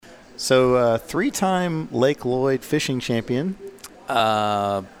So, three-time Lake Lloyd fishing champion.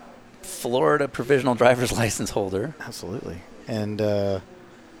 Florida provisional driver's license holder. Absolutely. And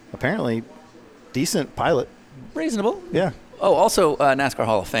apparently decent pilot. Reasonable. Yeah. Oh, also NASCAR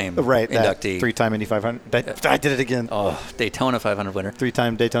Hall of Fame inductee. Three-time Indy 500. I did it again. Oh, Daytona 500 winner.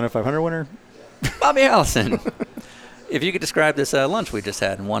 Three-time Daytona 500 winner. Bobby Allison. If you could describe this lunch we just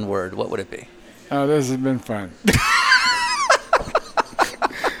had in one word, what would it be? Oh, this has been fun.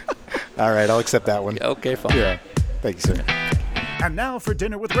 All right, I'll accept that one. Okay, fine. Yeah. Thank you, sir. And now for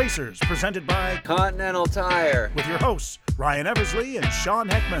Dinner with Racers, presented by Continental Tire. with your hosts, Ryan Eversley and Sean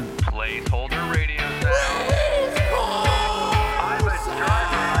Heckman. Placeholder radio sound. I'm a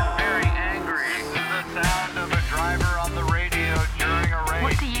driver. I'm very angry. This is the sound of a driver on the radio during a race.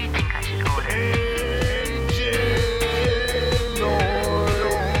 What do you think I should order?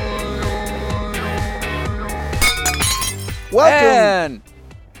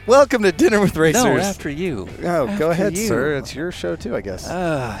 Welcome to Dinner with Racers. No, after you. Oh, After go ahead, you. sir. It's your show, too, I guess.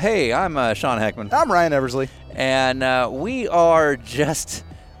 Hey, I'm Sean Heckman. I'm Ryan Eversley. And we are just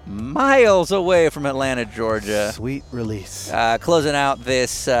miles away from Atlanta, Georgia. Sweet release. Closing out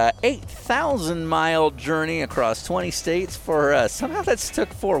this 8,000-mile journey across 20 states for somehow that's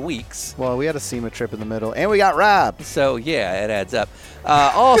took 4 weeks. Well, we had a SEMA trip in the middle, and we got robbed. So, yeah, it adds up.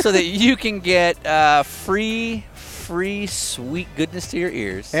 Also that you can get free sweet goodness to your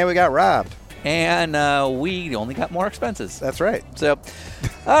ears. And we got robbed. And we only got more expenses. That's right. So,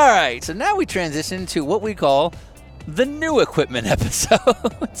 all right. So now we transition to what we call the new equipment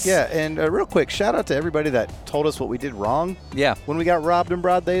episodes. Yeah, and real quick, shout out to everybody that told us what we did wrong. Yeah. When we got robbed in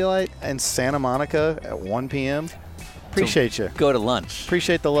broad daylight in Santa Monica at 1 p.m. Appreciate you. Go to lunch.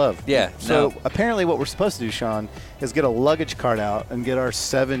 Appreciate the love. Yeah. So apparently what we're supposed to do, Sean, is get a luggage cart out and get our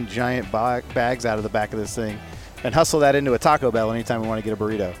 7 giant bags out of the back of this thing and hustle that into a Taco Bell anytime we want to get a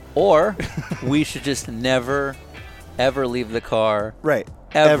burrito. Or we should just never, ever leave the car. Right.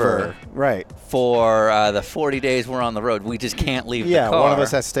 Ever. Right. For the 40 days we're on the road. We just can't leave the car. Yeah, one of us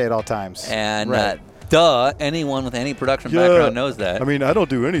has to stay at all times. And right. Anyone with any production background knows that. I mean, I don't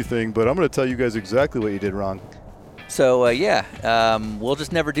do anything, but I'm going to tell you guys exactly what you did wrong. So, we'll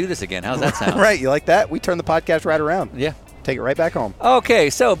just never do this again. How's that sound? Right. You like that? We turn the podcast right around. Yeah. Take it right back home. Okay,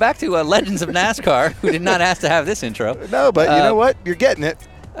 so back to Legends of NASCAR, who did not ask to have this intro. No, but you know what? You're getting it.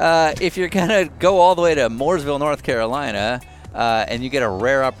 If you're going to go all the way to Mooresville, North Carolina, and you get a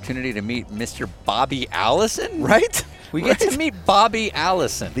rare opportunity to meet Mr. Bobby Allison. Right? We get to meet Bobby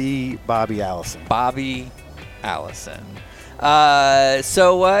Allison. The Bobby Allison. Bobby Allison.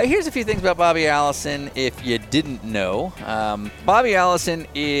 So here's a few things about Bobby Allison if you didn't know. Bobby Allison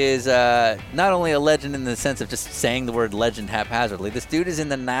is not only a legend in the sense of just saying the word legend haphazardly. This dude is in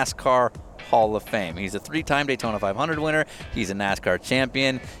the NASCAR Hall of Fame. He's a 3-time Daytona 500 winner. He's a NASCAR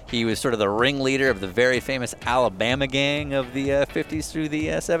champion. He was sort of the ringleader of the very famous Alabama gang of the 50s through the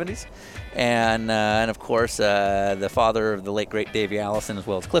 70s. And of course, the father of the late, great Davey Allison, as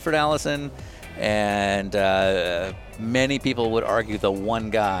well as Clifford Allison. And many people would argue the one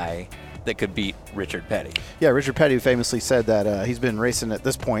guy that could beat Richard Petty. Yeah, Richard Petty famously said that he's been racing at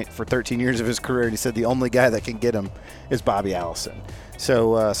this point for 13 years of his career, and he said the only guy that can get him is Bobby Allison.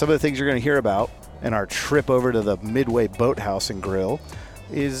 So some of the things you're going to hear about in our trip over to the Midway Boathouse and Grill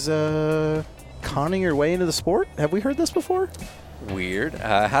is conning your way into the sport. Have we heard this before? Weird.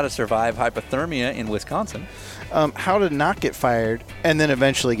 How to survive hypothermia in Wisconsin. How to not get fired and then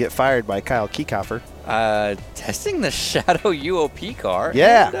eventually get fired by Kyle Kiekhaefer. Testing the Shadow UOP car.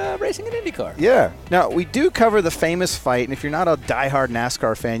 Yeah. And racing an IndyCar. Yeah. Now, we do cover the famous fight, and if you're not a diehard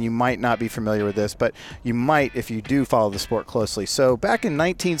NASCAR fan, you might not be familiar with this, but you might if you do follow the sport closely. So back in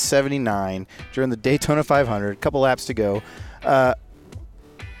 1979, during the Daytona 500, a couple laps to go,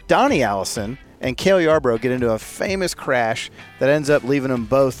 Donnie Allison and Cale Yarborough get into a famous crash that ends up leaving them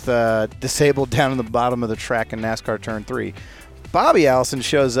both disabled down in the bottom of the track in NASCAR Turn 3. Bobby Allison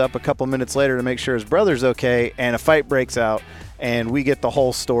shows up a couple minutes later to make sure his brother's okay, and a fight breaks out, and we get the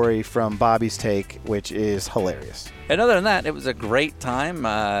whole story from Bobby's take, which is hilarious. And other than that, it was a great time,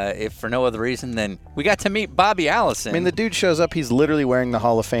 if for no other reason than we got to meet Bobby Allison. I mean, the dude shows up, he's literally wearing the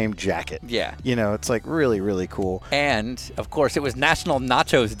Hall of Fame jacket. Yeah. You know, it's like really, really cool. And, of course, it was National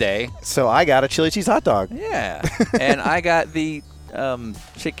Nachos Day. So I got a chili cheese hot dog. Yeah. And I got the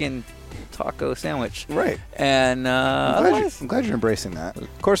chicken taco sandwich. Right. And I'm glad you're embracing that.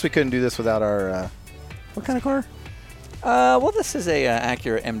 Of course, we couldn't do this without our, what kind of car? Well, this is a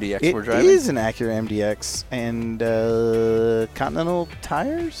Acura MDX we're driving. It is an Acura MDX and Continental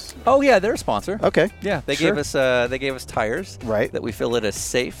Tires. Oh yeah, they're a sponsor. Okay. Yeah, they gave us tires. Right. That we feel at a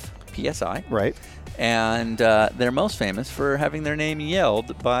safe PSI. Right. And they're most famous for having their name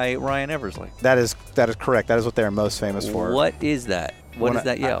yelled by Ryan Eversley. That is correct. That is what they're most famous for. What is that? What is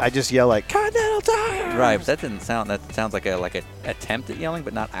that yell? I just yell like Continental Tire. Right, but that didn't sound. That sounds like a attempt at yelling,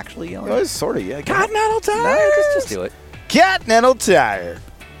 but not actually yelling. It was sort of yeah. Continental Tire. No, just do it. Continental Tire.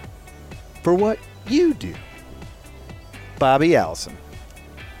 For what you do. Bobby Allison.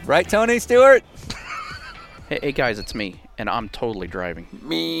 Right, Tony Stewart? Hey guys, it's me, and I'm totally driving. All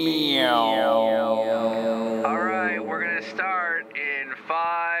right, we're going to start in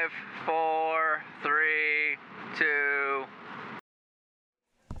 5, 4, 3, 2.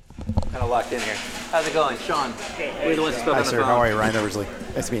 Kind of locked in here. How's it going, Sean? We're the ones who spoke Hi, on the sir. phone. How are you? Ryan Eversley.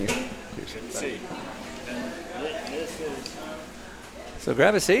 Nice to meet you. So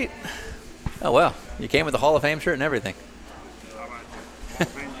grab a seat. Oh, well. You came with the Hall of Fame shirt and everything.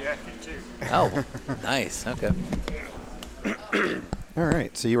 Oh, nice. Okay. All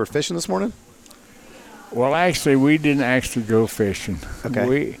right. So you were fishing this morning? Well, actually, we didn't actually go fishing.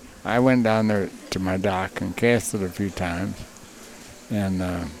 Okay. I went down there to my dock and casted a few times, and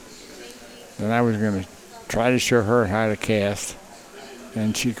then I was going to try to show her how to cast,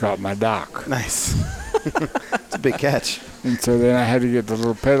 and she caught my dock. Nice. It's a big catch. And so then I had to get the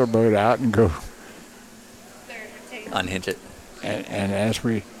little pedal boat out and go. Unhinge it. And as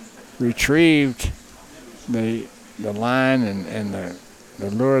we retrieved the line and the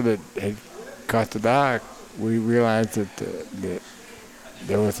lure that had caught the dock, we realized that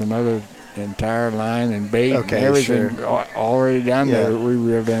there was another entire line and bait and everything already down there that we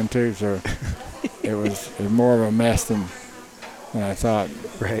reeled in too. So it was more of a mess than I thought.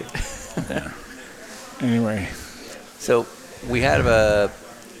 Right. Yeah. Anyway. So we had a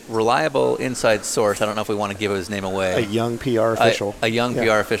reliable inside source. I don't know if we want to give his name away. A young PR official. A young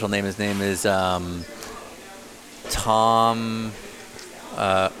PR official name. His name is Tom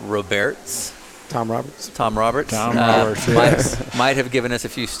Roberts. Tom Roberts. Tom Roberts. Tom Roberts, yes. might have given us a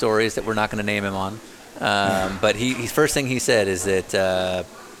few stories that we're not going to name him on. But his first thing he said is that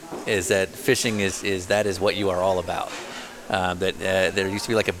fishing is what you are all about. That there used to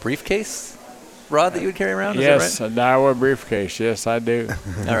be like a briefcase rod that you would carry around? Is Yes, that right? a Daiwa briefcase. Yes, I do.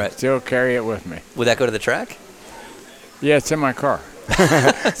 All right. Still carry it with me. Would that go to the track? Yeah, it's in my car.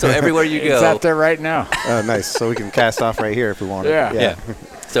 So everywhere you go. It's out there right now. Oh, nice. So we can cast off right here if we want. Yeah.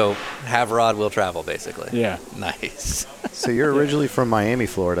 So have rod, will travel, basically. Yeah. Nice. So you're originally from Miami,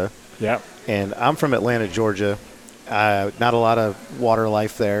 Florida. Yep. And I'm from Atlanta, Georgia. Not a lot of water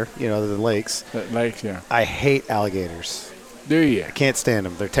life there, the lakes. The lakes, yeah. I hate alligators. Do you? I can't stand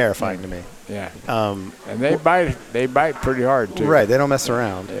them. They're terrifying to me. Yeah. And they bite. They bite pretty hard too. Right. They don't mess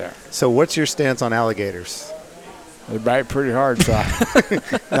around. Yeah. So what's your stance on alligators? They bite pretty hard. So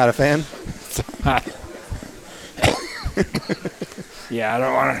Not a fan? yeah, I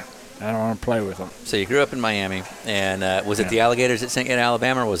don't want to play with them. So you grew up in Miami, and was it the alligators that sent you to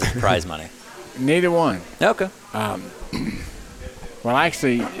Alabama, or was it prize money? Neither one. Okay. Well,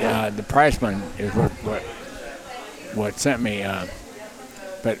 actually, the prize money is what sent me.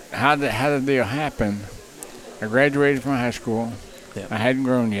 But how the deal happen? I graduated from high school. Yeah. I hadn't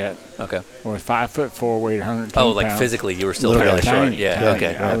grown yet. Okay. I was 5'4", weighed 110 Oh, like pounds. physically, you were still Little fairly guy. short. Tiny, Yeah. tiny.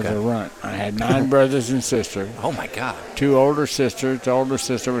 Okay. I was a runt. I had 9 brothers and sisters. Oh my God. 2 older sisters. The older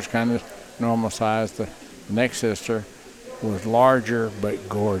sister was kind of normal size. The next sister was larger but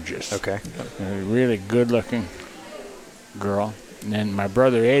gorgeous. Okay. A really good-looking girl. And then my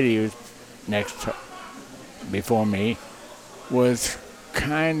brother Eddie, who was before me, was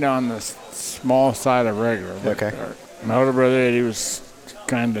kind of on the small side of regular. But Okay. my older brother Eddie was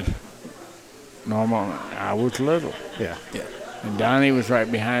kind of normal. I was little. Yeah. Yeah. And Donnie was right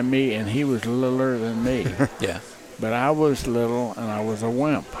behind me, and he was littler than me. Yeah. But I was little, and I was a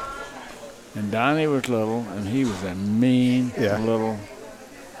wimp. And Donnie was little, and he was a mean little.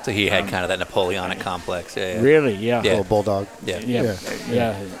 So he had kind of that Napoleonic complex. Yeah. Yeah. Really, yeah. Yeah. Little bulldog. Yeah.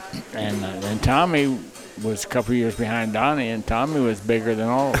 Yeah. And Tommy was a couple years behind Donnie, and Tommy was bigger than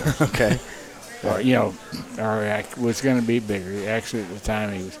all of us. Okay. or was going to be bigger. Actually, at the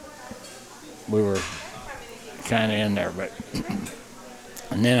time, we were kind of in there, but.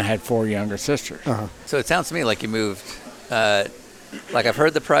 And then I had 4 younger sisters. Uh-huh. So it sounds to me like you moved. Like I've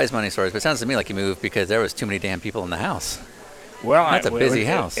heard the prize money stories, but it sounds to me like you moved because there was too many damn people in the house. Well, That's a busy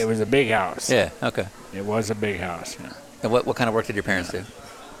house. It was a big house. Yeah. Okay. It was a big house. Yeah. And what kind of work did your parents do?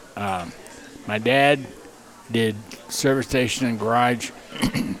 My dad did service station and garage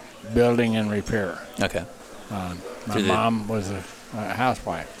building and repair. Okay. My So mom was a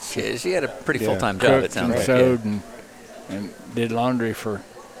housewife. She had a pretty full-time job. Cooked It sounds and like. sewed and did laundry for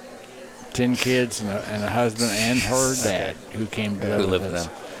 10 kids and a husband and her dad who came to Who live lived with with us.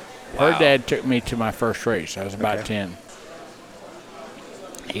 them. Her Wow. dad took me to my first race. I was about Okay. 10.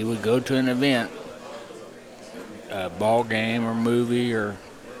 He would go to an event, a ball game or movie, or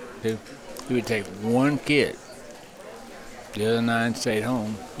he would take one kid. The other 9 stayed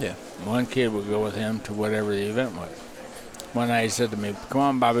home. Yeah. One kid would go with him to whatever the event was. One night he said to me, "Come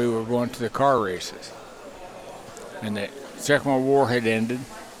on, Bobby, we're going to the car races." And the Second World War had ended,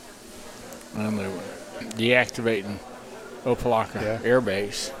 and they were deactivating Opelika Air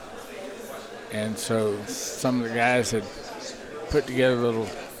Base. And so some of the guys had put together a little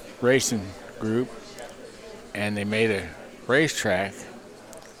racing group, and they made a racetrack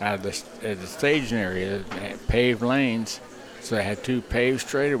out of the staging area, that had paved lanes. So they had 2 paved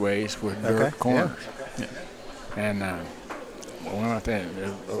straightaways with dirt Okay, corners. And we went out there,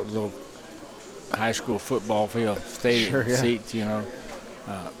 a little high school football field, stadium Sure, yeah. seats,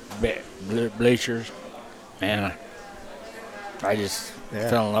 bleachers. And I just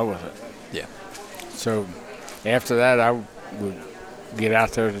fell in love with it. Yeah. So after that, I would get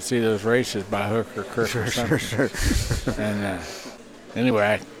out there to see those races by hook or crook or something. And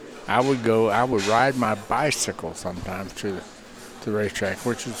anyway, I would ride my bicycle sometimes to the racetrack,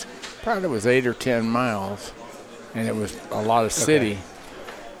 which was probably was 8 or 10 miles, and it was a lot of city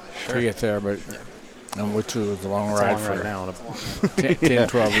to get there, but which was a long ride for a 10,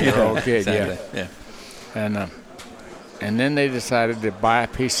 12-year-old kid. Exactly. Yeah. And then they decided to buy a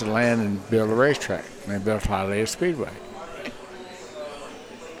piece of land and build a racetrack. And they built Hialeah Speedway.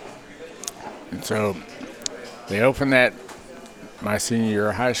 And so they opened that my senior year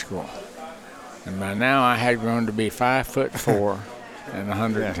of high school. And by now I had grown to be 5'4" and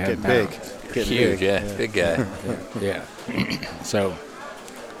 110 Getting pounds. big. Getting Huge. big. Yeah. Big guy. Yeah. So,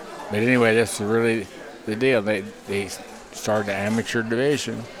 but anyway, that's really the deal. They started the amateur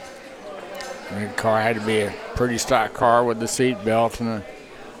division. And the car had to be a pretty stock car with the seat belt, and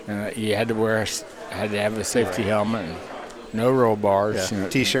you had to have a safety helmet and no roll bars. Yeah.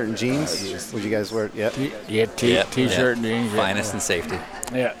 T-shirt and jeans. Would you guys wear? Yep. T-shirt and jeans. Finest in safety.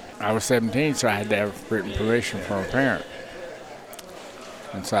 Yeah. I was 17, so I had to have written permission from a parent.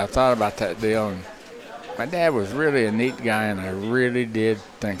 And so I thought about that deal, and my dad was really a neat guy, and I really did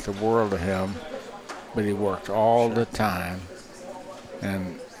think the world of him, but he worked all the time,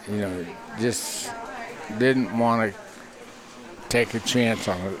 and, just didn't want to take a chance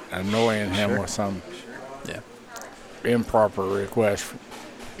on annoying him with some improper request.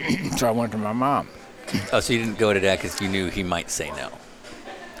 So I went to my mom. Oh, so you didn't go to Dad because you knew he might say no.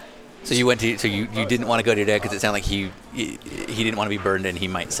 So you went to you didn't want to go to Dad because it sounded like he didn't want to be burdened and he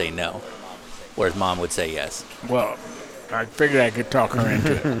might say no, whereas Mom would say yes. Well, I figured I could talk her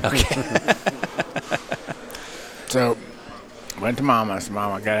into it. Okay. So went to Mom. I said,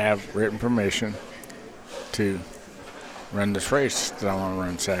 "Mom, I got to have written permission to run this race that I want to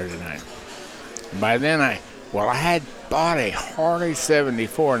run Saturday night." By then, I had bought a Harley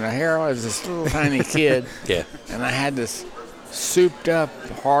 74. Now, here I was, this little tiny kid, Yeah. and I had this souped-up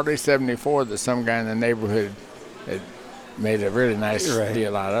Harley 74 that some guy in the neighborhood had made a really nice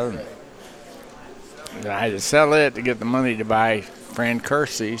deal out of. And I had to sell it to get the money to buy Fran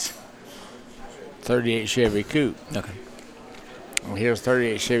Kersey's 38 Chevy Coupe. Okay. Well, his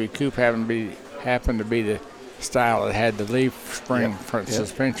 38 Chevy Coupe happened to be the style that had the leaf spring front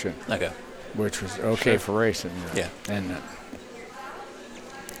suspension, Okay. which was okay for racing. Yeah. And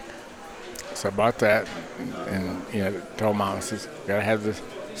so I bought that, and told Mom, I says, "Gotta have to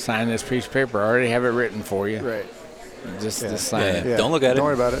sign this piece of paper. I already have it written for you. Right. Just sign it." Yeah. Don't look at it. Don't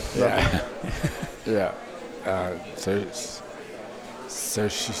worry about it. Yeah. So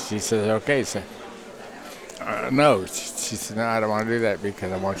she says, "Okay." So no, she said, "No, I don't want to do that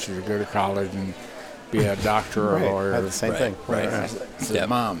because I want you to go to college and be a doctor or a lawyer." Have the same thing. Right. I said, Yep.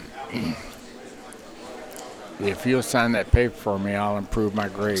 "Mom, if you'll sign that paper for me, I'll improve my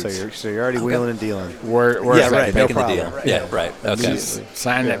grades." So you're already wheeling and dealing. Where's Yeah, that right. No paper? Making the problem. deal. Yeah. Right. Okay.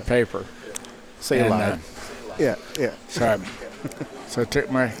 Sign that paper. So you And, lied. Yeah. So I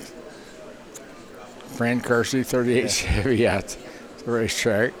took my Fran Kersey 38 Chevy out to the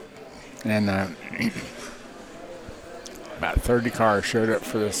racetrack, and about 30 cars showed up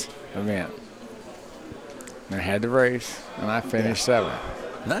for this event. And I had the race, and I finished 7th.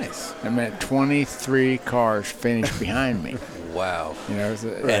 Nice. That meant 23 cars finished behind me. Wow.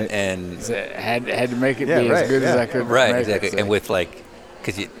 And Had to make it be right, as good as I could. right. make Exactly. It, so. And with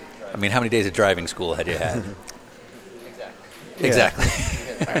because how many days of driving school had you had? Exactly.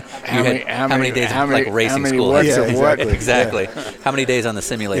 How many days of racing school? What's had of you? what? Exactly. How many days on the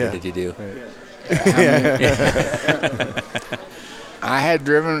simulator did you do? I had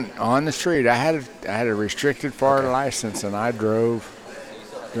driven on the street. I had a restricted Florida license, and I drove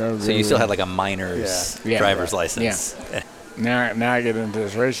So you still had like a miner's Yeah. driver's Yeah. license. Yeah. Now I get into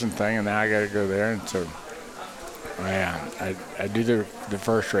this racing thing, and now I got to go there, and so I do the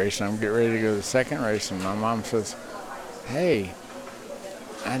first race, and I'm getting ready to go to the second race, and my mom says, "Hey,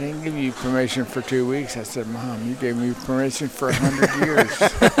 I didn't give you permission for 2 weeks." I said, "Mom, you gave me permission for 100 years."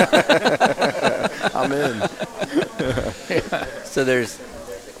 I'm in. So there's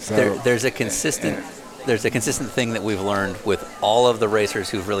a consistent thing that we've learned with all of the racers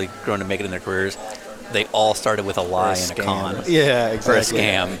who've really grown to make it in their careers. They all started with a lie and a con. Yeah, Or a exactly.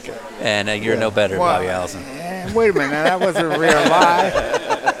 scam. And you're no better, Bobby Allison. Wait a minute, now that wasn't a real lie.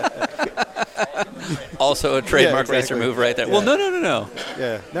 Also a trademark Yeah, racer exactly. move right there. Yeah. Well, no.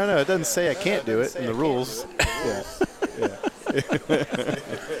 Yeah. No, it doesn't say I can't do it in the rules.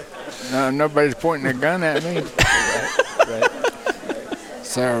 No, nobody's pointing a gun at me. Right.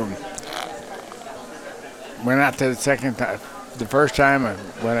 So, went out there the second time. The first time I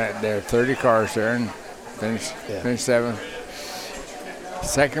went out there, 30 cars there, and finished seventh.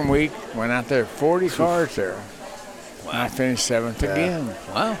 Second week, went out there, 40 cars there. And I finished seventh again.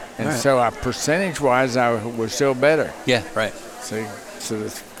 Wow. And so, percentage-wise, I was still better. Yeah, right. So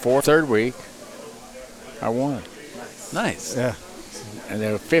this third week, I won. Nice. Yeah. And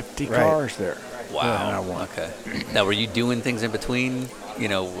there were 50 Right. cars there. Wow. And I won. Okay. Now, were you doing things in between,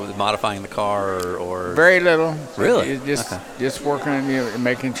 with modifying the car or? Very little. Really? Just working on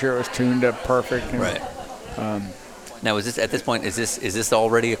making sure it was tuned up perfect. And, Right. Now, is this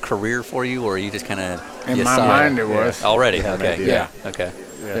already a career for you, or are you just kind of In my mind, it was. already? Yeah, Okay. maybe. Yeah. Okay.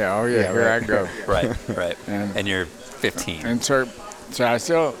 Yeah. Oh yeah. Here I go. Right. And- And you're 15. And so I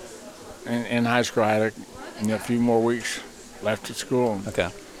still in high school. I had a few more weeks left at school. Okay.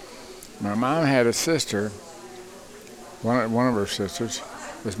 My mom had a sister. One of her sisters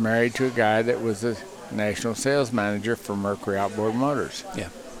was married to a guy that was the national sales manager for Mercury Outboard Motors. Yeah.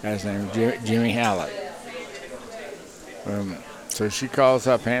 His name was Jimmy Hallett. So she calls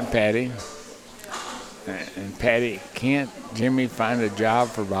up Aunt Patty, and Patty, can't Jimmy find a job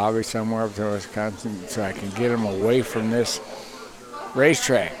for Bobby somewhere up in Wisconsin so I can get him away from this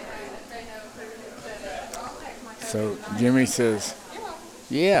racetrack? So Jimmy says,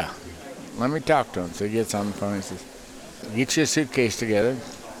 yeah, let me talk to him. So he gets on the phone and says, get your suitcase together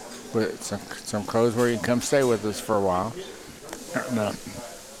with some clothes where you can come stay with us for a while. No.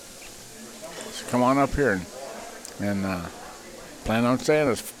 So come on up here and plan on staying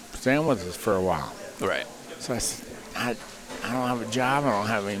with us for a while. Right. So I said, I don't have a job. I don't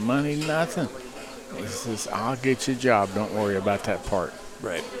have any money, nothing. He says, I'll get you a job. Don't worry about that part.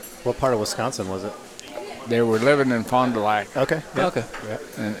 Right. What part of Wisconsin was it? They were living in Fond du Lac. Okay. Yeah. Okay.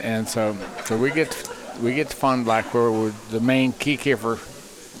 And so we get to Fond du Lac, where we're the main key keeper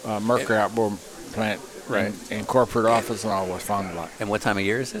Mercury Outboard plant, Right. and corporate office and all was Fond du Lac. And what time of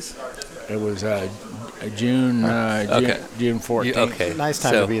year is this? It was June Okay. June 14th. Okay. Nice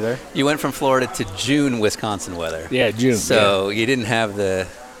time So to be there. You went from Florida to June, Wisconsin weather. Yeah, June. So you didn't have the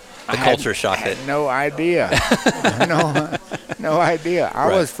culture shock I that. had no idea. no idea. I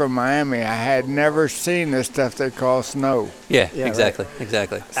Right. was from Miami. I had never seen this stuff they call snow. Yeah, Yeah, exactly.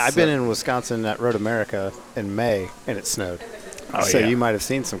 I've been in Wisconsin at Road America in May, and it snowed. So yeah. you might have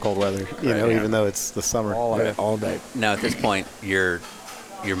seen some cold weather, even though it's the summer. All day. Now at this point, your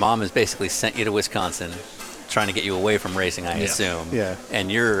mom has basically sent you to Wisconsin, trying to get you away from racing, I assume. Yeah.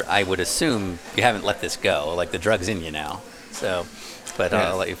 And I would assume you haven't let this go. Like the drug's in you now. So, but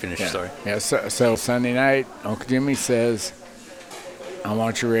I'll let you finish your story. Yeah, so Sunday night, Uncle Jimmy says, I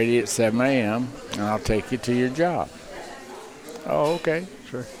want you ready at 7 a.m., and I'll take you to your job. Oh, okay.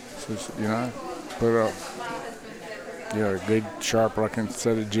 Sure. So, I put up, a good, sharp-looking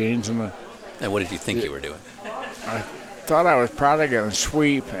set of jeans and And what did you think you were doing? I thought I was probably going to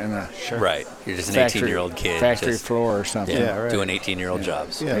sweep in a Right. You're just an factory, 18-year-old kid. factory just, floor or something. Yeah, right. doing 18-year-old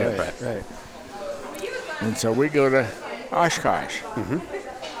jobs. Yeah, Yeah. right. And so we go to Oshkosh.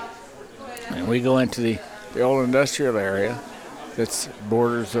 And we go into the old industrial area that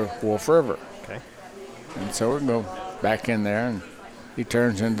borders the Wolf River. Okay. And so we go back in there, and he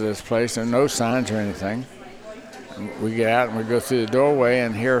turns into this place. There are no signs or anything. And we get out, and we go through the doorway,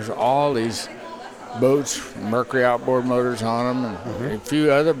 and here's all these boats, Mercury Outboard Motors on them, and a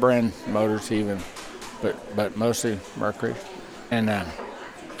few other brand motors even, but mostly Mercury. And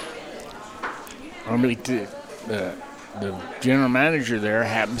the general manager there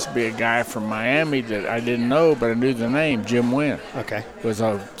happens to be a guy from Miami that I didn't know, but I knew the name. Jim Wynn Okay. was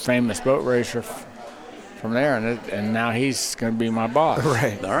a famous boat racer from there, and now he's going to be my boss.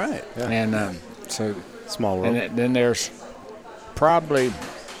 Right. All right. And so, Small world. and then there's probably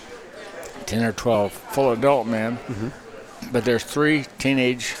 10 or 12 full adult men but there's 3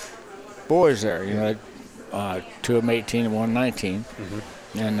 teenage boys there. You know, 2 of them 18 and 1 19.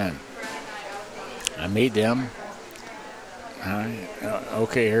 And I meet them.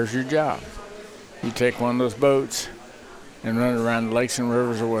 Okay, here's your job. You take one of those boats and run it around the lakes and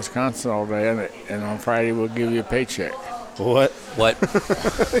rivers of Wisconsin all day, and on Friday we'll give you a paycheck. What?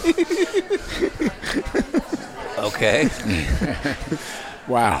 Okay.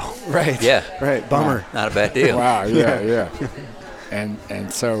 Wow. Right. Yeah. Right. Bummer. Not a bad deal. Wow. Yeah.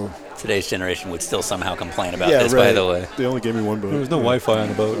 And so. Today's generation would still somehow complain about Yeah, this, right. by the way. They only gave me one boat. There was no Wi-Fi on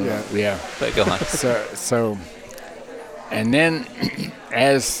the boat. Yeah. But go on. So, and then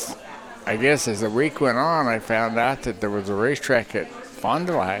as the week went on, I found out that there was a racetrack at Fond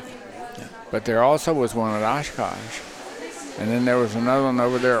du Lac, but there also was one at Oshkosh. And then there was another one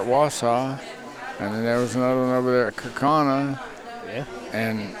over there at Wausau. And then there was another one over there at Kaukauna. Yeah.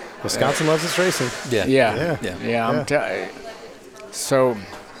 And Wisconsin loves its racing. Yeah. I'm telling you. So,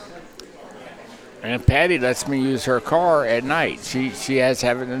 and Patty lets me use her car at night. She has to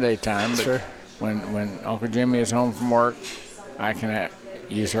have it in the daytime, but Sure. when Uncle Jimmy is home from work, I can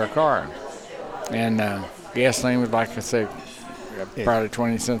use her car. And gasoline was, like I said, probably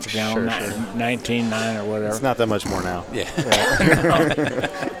 20 cents a gallon, Sure. 19.9 or whatever. It's not that much more now. Yeah.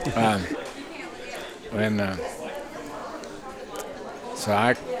 So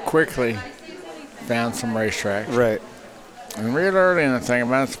I quickly found some racetracks. Right. And real early in the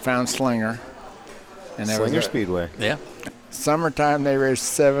thing, I found Slinger. And there Slinger was Speedway. Yeah. summertime, they race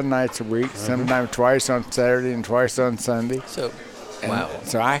 7 nights a week, sometimes twice on Saturday and twice on Sunday. So, And wow.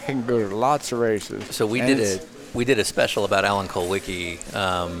 So I can go to lots of races. So we did a special about Alan Kulwicki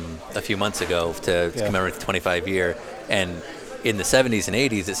a few months ago to commemorate the 25 year, and in the 70s and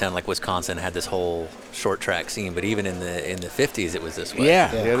 80s, it sounded like Wisconsin had this whole short track scene, but even in the 50s, it was this way.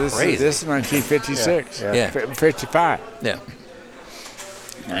 This Crazy. is 1956. Yeah. 55. Yeah.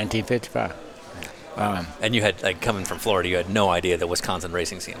 1955. And you had, like, coming from Florida, you had no idea the Wisconsin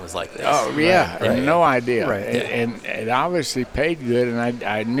racing scene was like this. Oh, yeah, Right. and no idea. Right. And it obviously paid good, and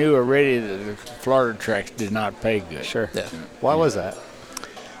I knew already that the Florida tracks did not pay good. Sure. Yeah. Why was that?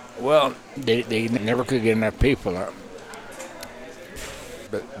 Well, they never could get enough people up.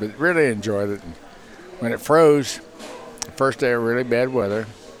 But really enjoyed it. When it froze, the first day of really bad weather,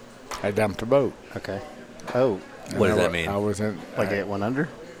 I dumped a boat. Okay. Oh, What does that mean? I was in. like it went under?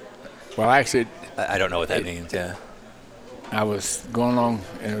 Well, actually, I don't know what that means, yeah. I was going along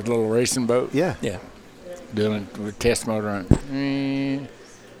in a little racing boat. Yeah. Yeah. Doing it with test motor on.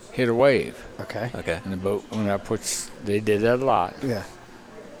 Hit a wave. Okay. Okay. And the boat, when I they did that a lot. Yeah.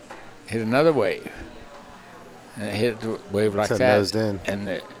 Hit another wave. And it hit the wave like So it that. nosed in. And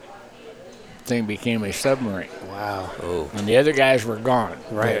the thing became a submarine. Wow. Oh. And the other guys were gone.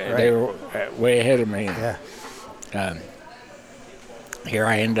 Right, They were way ahead of me. Yeah. Here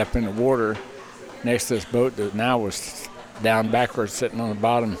I end up in the water next to this boat that now was down backwards, sitting on the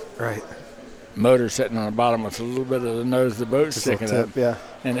bottom. Right. Motor sitting on the bottom with a little bit of the nose of the boat Just a sticking little up. tip, yeah.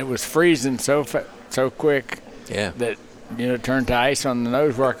 And it was freezing so quick Yeah. that it turned to ice on the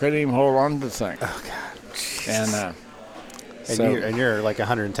nose where I couldn't even hold on to the thing. Oh, God. And And you're like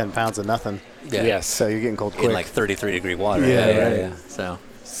 110 pounds of nothing. Yeah. yes, So you're getting cold quick. In like 33-degree water. Yeah, Yeah. right. So,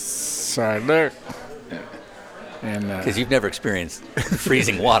 so I looked, and because you've never experienced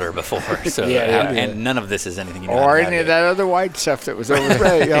freezing water before, so and none of this is anything you know. or how to any of navigate. that other white stuff that was over there.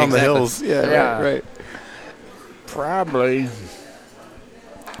 Right, yeah, on the Exactly. hills. Yeah, Yeah. right. Probably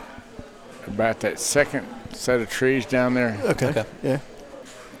about that second set of trees down there, Okay. Yeah.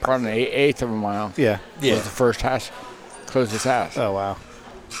 probably an eighth of a mile. Yeah. Yeah. Was the first house, closest house. Oh, wow.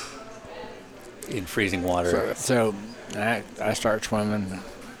 In freezing water. So I start swimming.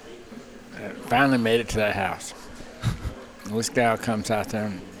 Finally made it to that house. This gal comes out there,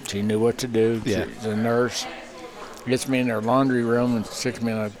 and she knew what to do. Yeah. She's a nurse. Gets me in her laundry room and sticks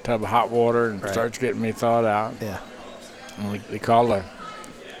me in a tub of hot water and Right. starts getting me thawed out. Yeah. And we call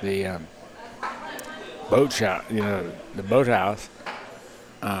the boat shop, the boathouse,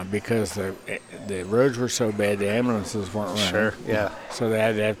 because the roads were so bad, the ambulances weren't running. Sure. Yeah. So they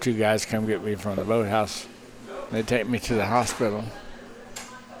had to have 2 guys come get me from the boathouse. They take me to the hospital,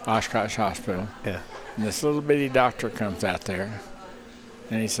 Oshkosh Hospital. Yeah. And this little bitty doctor comes out there,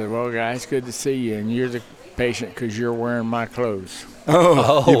 and he said, "Well, guys, good to see you, and you're the patient because you're wearing my clothes."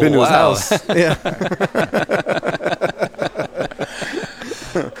 Oh, Oh, you've been to wow. his house. Yeah.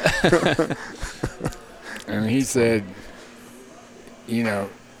 And he said,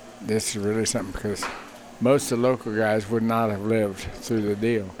 this is really something because most of the local guys would not have lived through the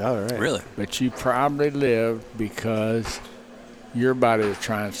deal. All right. Really? But you probably lived because your body is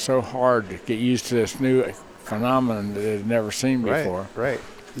trying so hard to get used to this new phenomenon that they'd never seen before. Right.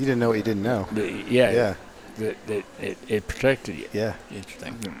 You didn't know what you didn't know. Yeah. That it protected you. Yeah.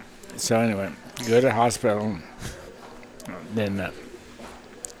 Interesting. So anyway, go to the hospital. Then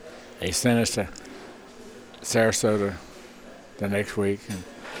they sent us to Sarasota the next week and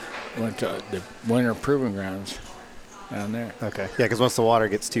went to the winter proving grounds down there. Okay. Yeah, because once the water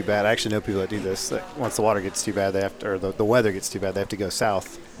gets too bad, I actually know people that do this. That once the water gets too bad, they have to, or the weather gets too bad, they have to go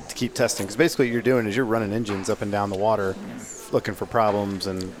south to keep testing. Because basically what you're doing is you're running engines up and down the water, looking for problems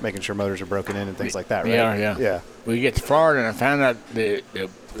and making sure motors are broken in and things like that, right? Yeah. We get to Florida, and I found out the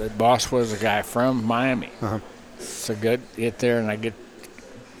boss was a guy from Miami. Uh-huh. So get there, and I get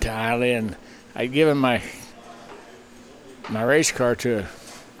to Hialeah, and I give him my race car to a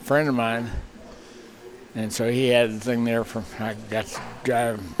friend of mine, and so he had the thing there from I got to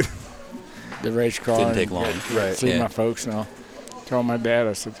drive the race car. Didn't take long. Right. See my folks, and I told my dad,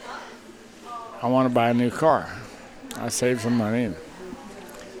 I said, I want to buy a new car. I saved some money, and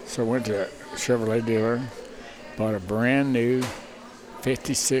so went to a Chevrolet dealer, bought a brand new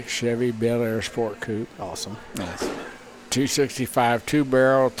 56 Chevy Bel Air Sport Coupe. Awesome. Nice. 265,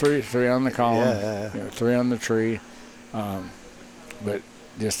 2-barrel, three on the column, Yeah. you know, 3 on the tree. But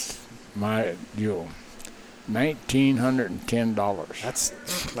just my deal,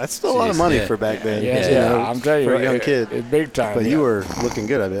 $1,910. That's still a lot of money for back then. Yeah, I'm telling you, for a young kid. it's big time. But you were looking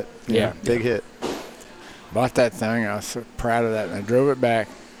good at it. Yeah. Big hit. Bought that thing. I was so proud of that, and I drove it back.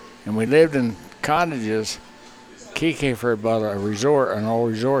 And we lived in cottages. Kikefer bought a resort, an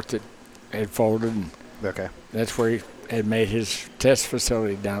old resort that had folded, and Okay. that's where he had made his test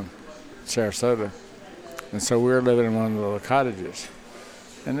facility down in Sarasota. And so we were living in one of the little cottages.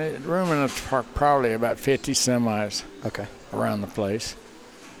 And the room enough to park probably about 50 semis Okay. around the place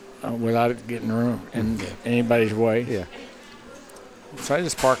without it getting room in anybody's way. Yeah. So I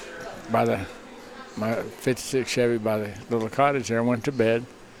just parked by my 56 Chevy by the little cottage there, went to bed.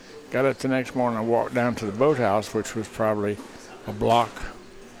 Got up the next morning, I walked down to the boathouse, which was probably a block.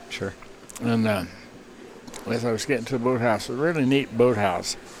 Sure. And as I was getting to the boathouse, it was a really neat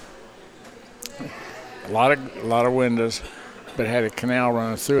boathouse. A lot of windows, but it had a canal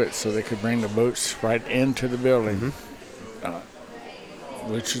running through it, so they could bring the boats right into the building,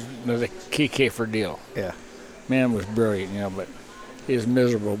 which is the Kikefer deal. Yeah. Man was brilliant, but he was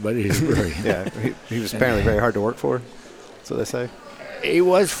miserable, but he was brilliant. Yeah. He was apparently very hard to work for. That's what they say. He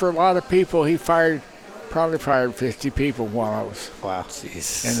was for a lot of people. He probably fired 50 people while I was Wow.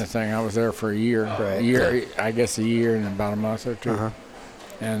 Jeez. in the thing. I was there for a year. Right. A year, I guess a year and about a month or two. Uh-huh.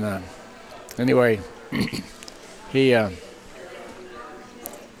 And anyway,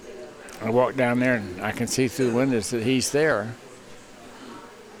 I walked down there and I can see through the windows that he's there.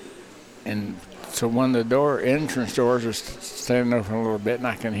 And so one of the entrance doors was standing open a little bit, and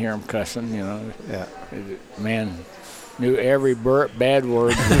I can hear him cussing, Yeah. Man knew every bad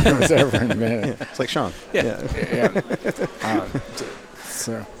word that was ever invented. It's like Sean. Yeah.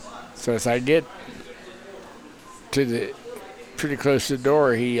 So as I get to pretty close to the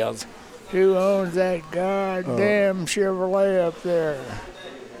door, he yells, "Who owns that goddamn Chevrolet up there?"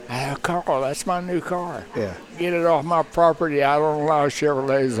 I have Carl, that's my new car. Yeah. Get it off my property. I don't allow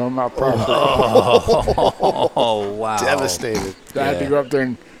Chevrolets on my property. Oh, wow. Devastated. I had to go up there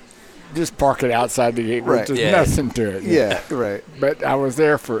and just park it outside the gate. Right. There's Yeah. nothing to it. Yeah. Right. But I was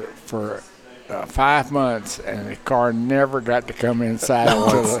there for 5 months, and the car never got to come inside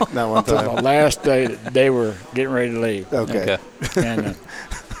until Not one the time. last day that they were getting ready to leave. Okay. And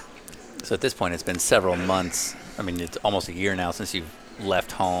So at this point, it's been several months. I mean, it's almost a year now since you've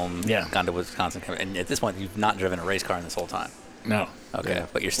left home, Yeah. gone to Wisconsin. And at this point, you've not driven a race car in this whole time. no. Okay. Yeah.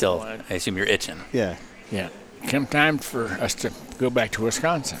 But you're still, I assume you're itching. Yeah. Yeah. Come time for us to go back to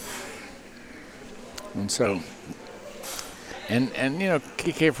Wisconsin. And so, and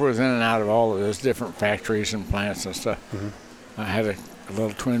Kikefer was in and out of all of those different factories and plants and stuff. I had a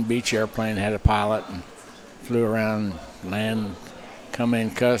little twin Beech airplane, had a pilot, and flew around, land, come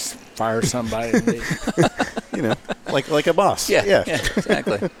in, cuss, fire somebody. Like a boss. Yeah,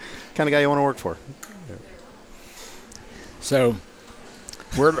 exactly. Kind of guy you want to work for. So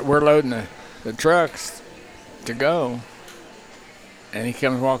we're loading the trucks to go, and he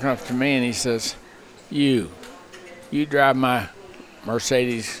comes walking up to me and he says, you drive my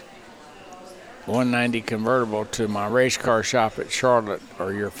Mercedes 190 convertible to my race car shop at Charlotte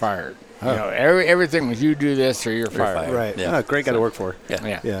or you're fired. Everything was you do this or you're fired. Right. Yeah. Oh, great guy to work for.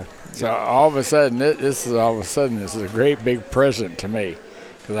 Yeah. Yeah. So all of a sudden, this is a great big present to me,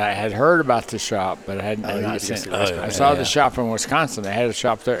 because I had heard about the shop, but I hadn't you not get to seen see it. the race car. I saw Yeah. the shop in Wisconsin. They had a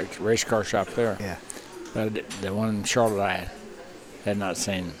shop there, race car shop there. Yeah. But the one in Charlotte I had not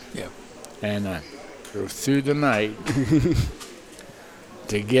seen. Yeah. And go through the night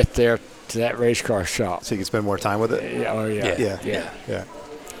to get there to that race car shop. So you can spend more time with it? Yeah, oh, yeah. Yeah.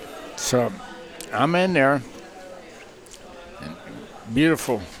 So I'm in there, and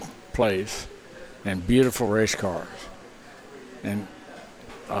beautiful place, and beautiful race cars. And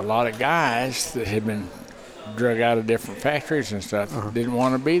a lot of guys that had been drug out of different factories and stuff didn't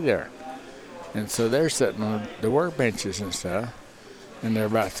want to be there. And so they're sitting on the workbenches and stuff, and there are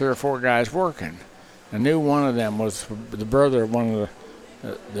about 3 or 4 guys working. I knew one of them was the brother of one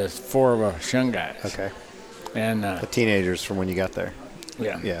of the 4 of us young guys. Okay. And The teenagers from when you got there.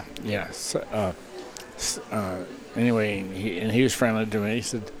 yeah. So, anyway, he was friendly to me. He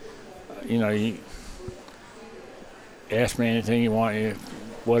said, you ask me anything you want,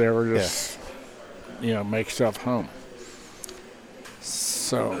 whatever, just, make yourself home.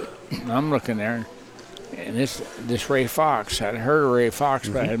 So I'm looking there, and this Ray Fox, I'd heard of Ray Fox,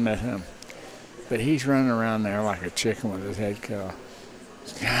 but I hadn't met him. But he's running around there like a chicken with his head cut off.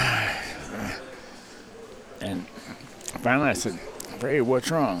 And finally I said, Ray, what's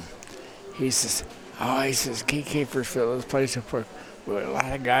wrong? He says, Kiefer's filled this place up with a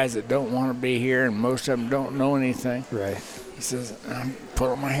lot of guys that don't want to be here, and most of them don't know anything. Right. He says, I'm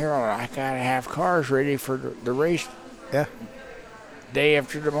putting my hair on. I got to have cars ready for the race day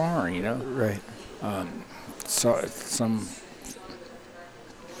after tomorrow, Right. So I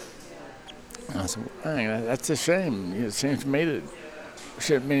said, well, that's a shame. It seems to me that it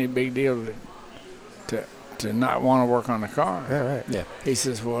shouldn't be any big deal to not want to work on the car. Yeah, right. Yeah. He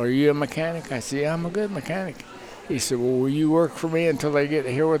says, well, are you a mechanic? I said, yeah, I'm a good mechanic. He said, well, will you work for me until they get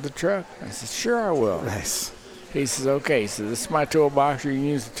here with the truck? I said, sure I will. Nice. He says, okay. He says, this is my toolbox. You can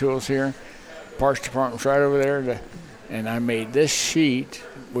use the tools here. Parts department's right over there. And I made this sheet,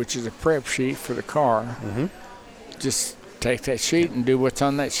 which is a prep sheet for the car. Mm-hmm. Just take that sheet and do what's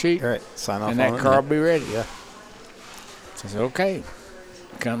on that sheet. All right. Sign off And on that it. car will be ready. Yeah. So I said, okay.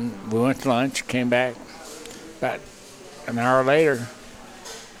 We went to lunch, came back. About an hour later,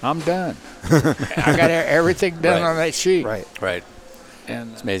 I'm done. I got everything done on that sheet. Right. Right.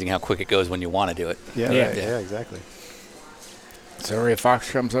 And It's amazing how quick it goes when you want to do it. Yeah, Yeah. right. Yeah, exactly. so Ray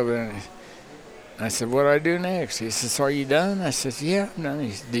Fox comes over there, and I said, what do I do next? He says, are you done? I said, yeah, I'm done.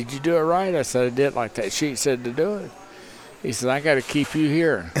 He said, did you do it right? I said, I did like that sheet said to do it. He said, I got to keep you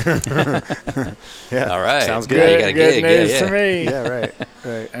here. Yeah. All right. Sounds Yeah, good. you got a good gig. news Yeah, to yeah. me. Yeah, right.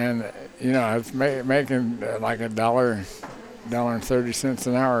 Right. And, I was making like $1.30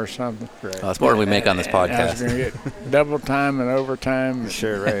 an hour or something. Right. Well, that's more than we make on this And I was podcast. going to get double time and overtime.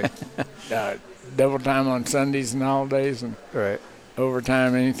 Sure, right. Double time on Sundays and holidays, and Right.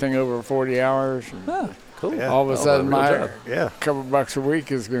 overtime, anything over 40 hours. And Cool. Yeah. all of a sudden, real my job. Yeah. couple bucks a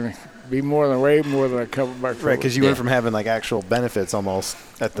week is going to be way more than a couple bucks. Right, because you Yeah. went from having like actual benefits almost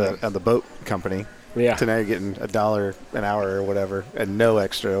at the boat company yeah, to now you're getting $1 an hour or whatever and no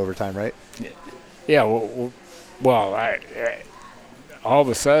extra overtime, right? yeah. Well, I all of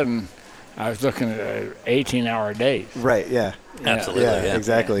a sudden I was looking at an 18-hour day, Right. Yeah. Absolutely. Yeah. Yeah.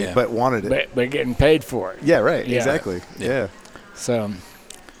 Exactly. Yeah. But wanted it. but getting paid for it. Yeah. Right. Yeah. Exactly. Yeah. So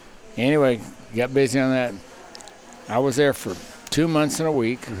anyway, got busy on that. I was there for 2 months and a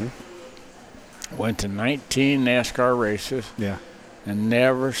week. Went to 19 NASCAR races Yeah. and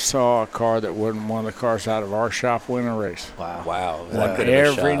never saw a car that wasn't one of the cars out of our shop win a race. Wow. Wow. Won That good of a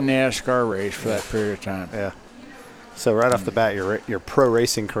every shop. NASCAR race for that period of time. Yeah. So right off the bat, your pro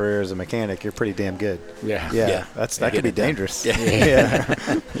racing career as a mechanic, you're pretty damn good. Yeah. Yeah. Yeah. That Yeah, could be get it done. dangerous. Yeah. Yeah.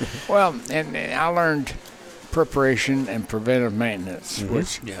 Well, and I learned preparation and preventive maintenance,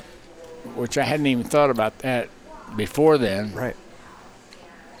 Yeah. which I hadn't even thought about that before then. Right.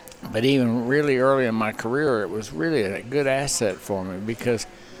 But even really early in my career, it was really a good asset for me because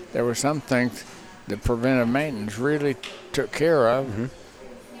there were some things that preventive maintenance really took care of.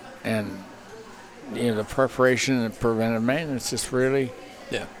 And, the preparation and preventive maintenance just really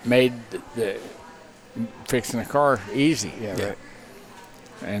Yeah. made the fixing the car easy. Yeah. Yeah. Right.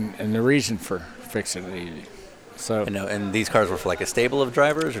 And the reason for fixing it easy. So, And these cars were for like a stable of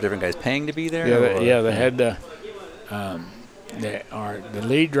drivers or different guys paying to be there? they had the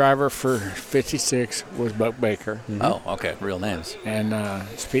lead driver for 56 was Buck Baker. Oh, okay. Real names. And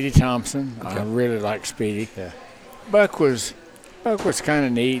Speedy Thompson. I really like Speedy. Yeah. Buck was kind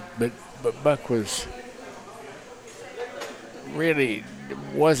of neat, but Buck was really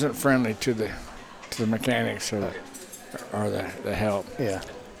wasn't friendly to the mechanics or the help. Yeah.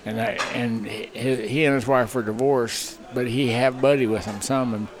 And he and his wife were divorced, but he had Buddy with him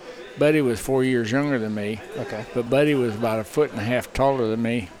some. And Buddy was 4 years younger than me. Okay. But Buddy was about 1.5 feet taller than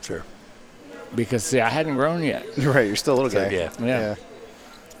me. Sure. Because, see, I hadn't grown yet. Right. You're still a little guy. Yeah. Yeah.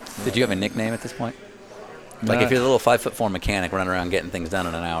 Did you have a nickname at this point? Like if you're a little 5'4" mechanic running around getting things done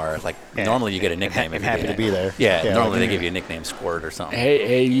in an hour, like normally you get a nickname. And if you happy get to be there. Yeah, Yeah, normally like- they give you a nickname, Squirt or something.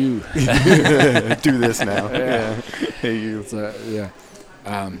 Hey, you. Do this now. Yeah. Hey, you. So, yeah.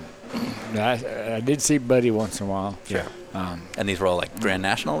 I did see Buddy once in a while. Yeah. And these were all like Grand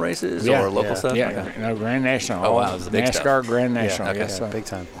National races Yeah, or local yeah, stuff? Yeah, Okay. no, Grand National. Oh, wow, it was the big NASCAR stuff. Grand National. okay. Yes, Yeah, sir. big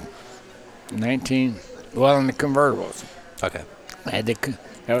time. 19. Well, in the convertibles. Okay. I had the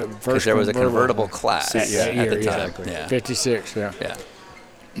Because first there was a convertible class that at year, the yeah. time. Exactly. Yeah. 56, yeah.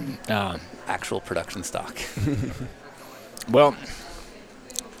 Yeah. Actual production stock. Well,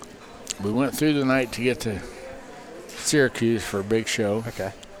 we went through the night to get to Syracuse for a big show.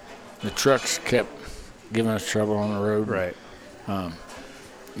 Okay. The trucks kept giving us trouble on the road. Right.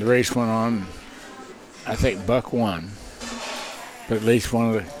 The race went on. I think Buck won, but at least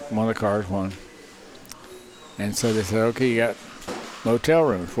one of the cars won. And so they said, "Okay, you got motel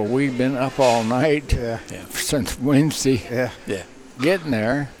rooms." Well, we'd been up all night Yeah. since Wednesday, Yeah. Yeah. getting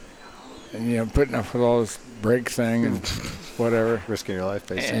there, and putting up with all this brake thing and whatever. Risking your life,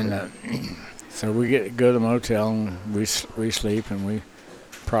 basically. And so we go to the motel and we sleep, and we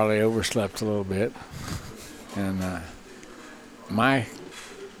probably overslept a little bit. And my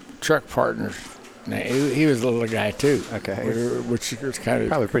truck partner, now, he was a little guy too. Okay. Which was kind of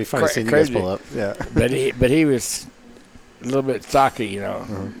Probably pretty funny seeing you guys crazy. pull up. Yeah. But he was a little bit stocky,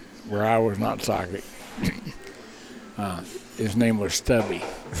 where I was not stocky. His name was Stubby.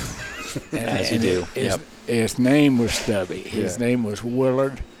 As you do. His name was Stubby. His Yeah. name was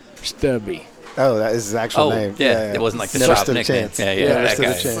Willard Stubby. Oh, that is his actual Oh, name. yeah. It wasn't like the Never shop stood a nickname. chance. Yeah, Never that stood a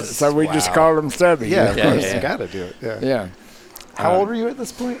guy. chance. So we just Wow. called him Stubby. Yeah, of Yeah, course. yeah. You got to do it. Yeah. Yeah. How old were you at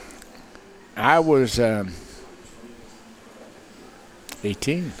this point? I was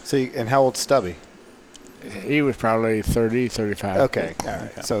 18. So, and how old's Stubby? He was probably 30, 35. Okay. All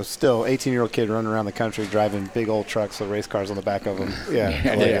right. So still 18-year-old kid running around the country driving big old trucks with race cars on the back of them. Yeah.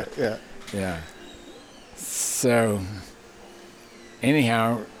 I like it. Yeah. Yeah. So,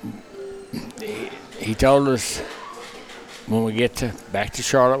 anyhow, he told us when we get back to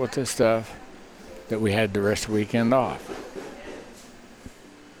Charlotte with this stuff that we had the rest of the weekend off.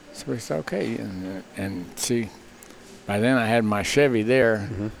 So we said, okay. And see, by then I had my Chevy there,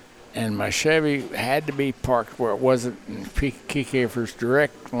 and my Chevy had to be parked where it wasn't in Kiefer's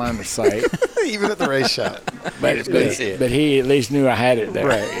direct line of sight. Even at the race shop. but, couldn't see it. but he at least knew I had it there.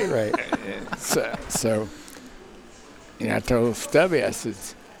 Right. So I told Stubby, I said,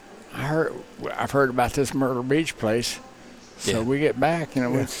 I've heard about this Myrtle Beach place. So Yeah. we get back,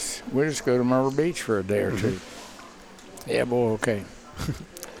 we'll just go to Myrtle Beach for a day or two. Yeah, boy, okay.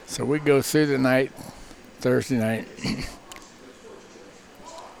 So we go through the night, Thursday night.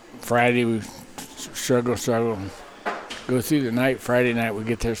 Friday we struggle. Go through the night. Friday night we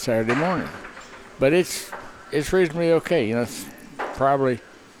get there Saturday morning. But it's reasonably okay. It's probably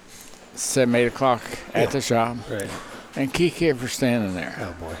 7, 8 o'clock at the shop. Right. And Kiefer's standing there.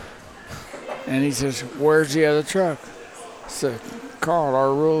 Oh, boy. And he says, "Where's the other truck?" I said, "Carl,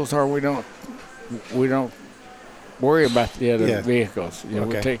 our rules are we don't worry about the other vehicles. We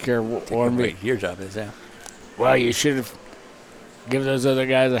Okay. take care of one Wait, vehicle." your job is, yeah. Well, you should have given those other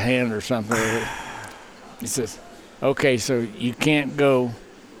guys a hand or something. He says, "Okay, so you can't go.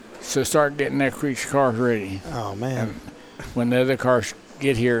 So start getting that creek's cars ready. Oh, man. When the other cars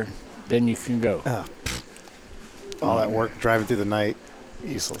get here, then you can go." All that work driving through the night,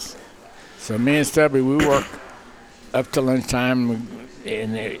 useless. So me and Stubby, we work up to lunchtime,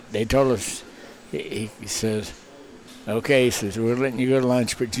 and they told us, he says, "Okay," he says, "we're letting you go to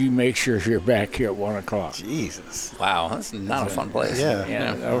lunch, but you make sure you're back here at 1 o'clock. Jesus. Wow, that's not a fun place. Yeah.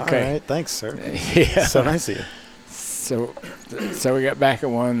 Yeah, All okay. right. Thanks, sir. Yeah. So nice of you. So we got back at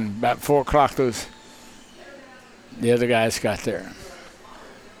 1. About 4 o'clock, the other guys got there.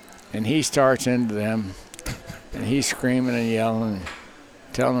 And he starts into them, and he's screaming and yelling and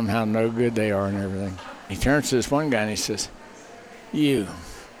telling them how no good they are and everything. He turns to this one guy and he says, "You,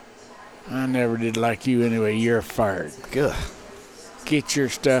 I never did like you anyway. You're fired. Good. Get your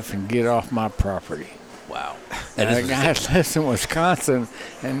stuff and get off my property." Wow. And the guy lives in Wisconsin,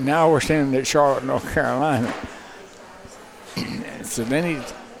 and now we're standing at Charlotte, North Carolina. So then he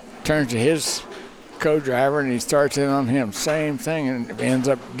turns to his co-driver and he starts in on him. Same thing, and ends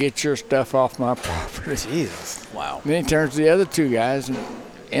up, "Get your stuff off my property." Jesus. Wow. Then he turns to the other 2 guys and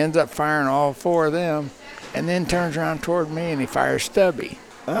ends up firing all 4 of them, and then turns around toward me and he fires Stubby.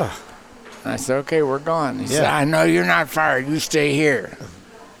 Oh. And I said, "Okay, we're gone." He said, Yeah. "I know you're not fired. You stay here.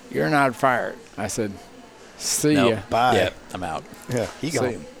 You're not fired." I said, "See ya." Bye. Yeah, I'm out. Yeah. He See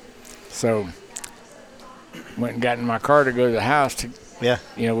gone. ya. So went and got in my car to go to the house to Yeah.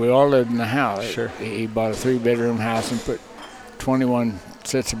 You know, we all lived in the house. Sure. He bought a 3-bedroom house and put 21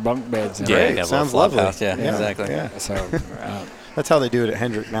 sets of bunk beds in Yeah, it. you got a Sounds little flop lovely. house. Yeah, exactly. Yeah. So, That's how they do it at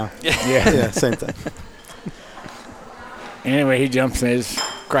Hendrick now. yeah. Yeah, same thing. Anyway, he jumps in his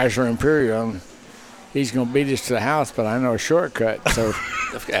Chrysler Imperial. And he's going to beat us to the house, but I know a shortcut. So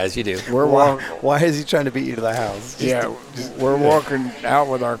As you do. we're walking. Why is he trying to beat you to the house? We're walking out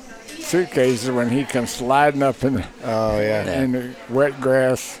with our suitcases when he comes sliding up in the, Oh, yeah. in the wet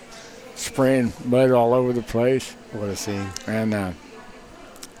grass, spraying mud all over the place. What a scene. And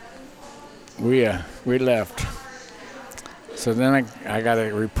we left. So then I got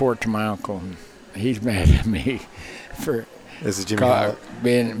a report to my uncle. And he's mad at me for This is Jimmy Hallett.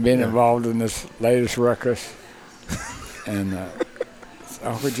 being involved in this latest ruckus. And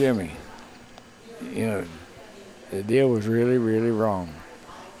Uncle Jimmy, you know, the deal was really, really wrong.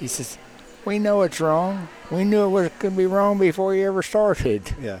 He says, we know it's wrong. We knew it was going to be wrong before you ever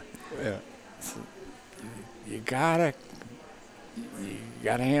started. Yeah. Yeah. You gotta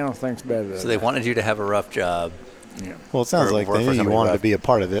handle things better. So they wanted you to have a rough job. Yeah. Well, it sounds Or like work they for knew you somebody wanted to rough. be a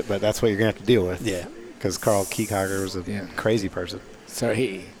part of it, but that's what you're going to have to deal with. Yeah. Because Carl Kiekhager was a Yeah. crazy person. So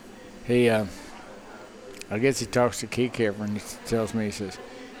he I guess he talks to Keycaper and he tells me, he says,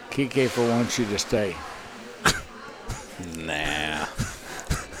 Keycaper wants you to stay. Nah.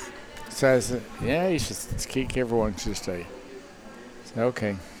 So I said, yeah, he says, Keycaper wants you to stay. I said,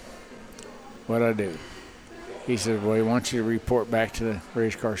 okay. What'd I do? He said, well, he wants you to report back to the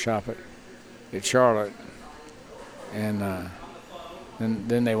race car shop at Charlotte. And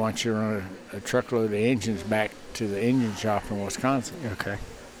then they want you to run a truckload of engines back to the engine shop in Wisconsin. Okay.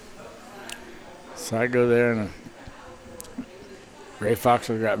 So I go there, and Ray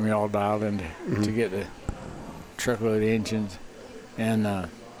Foxler got me all dialed in to get the truckload of engines. And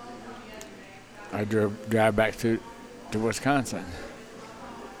I drive back to Wisconsin.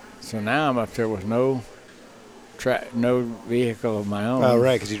 So now I'm up there with no vehicle of my own. Oh,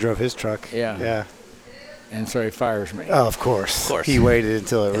 right, because you drove his truck. Yeah. Yeah. And so he fires me. Oh, of course. Of course. He waited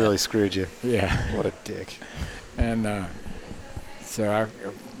until it really screwed you. Yeah. What a dick. And so I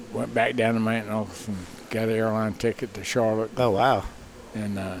went back down to Mountain Oaks and got an airline ticket to Charlotte. Oh, wow.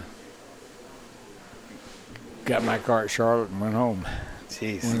 And got my car at Charlotte and went home.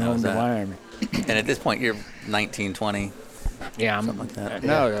 Jeez. Went home to that? Miami. And at this point, you're 19, 20. Yeah, I'm Something like that.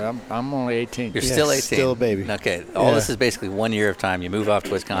 No, I'm only 18. You're Yeah, still 18. still a baby. Okay. All Yeah. this is basically 1 year of time. You move off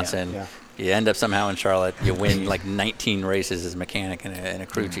to Wisconsin. Yeah. You end up somehow in Charlotte. You win like 19 races as a mechanic and a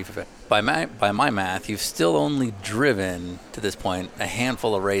crew chief of it. By my math, you've still only driven to this point a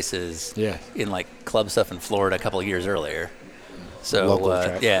handful of races Yeah. in like club stuff in Florida a couple of years earlier. So Local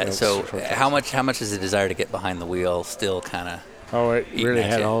track. yeah. Local So short how much is the desire to get behind the wheel still kind of? Oh, it Eating really at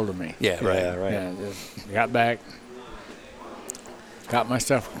had you. a hold of me. Yeah. Right. Yeah, right. Yeah, just got back, got my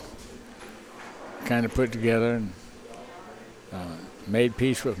stuff kind of put together, and made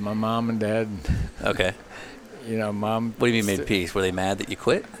peace with my mom and dad. Okay. You know, mom. What do you mean made peace? Were they mad that you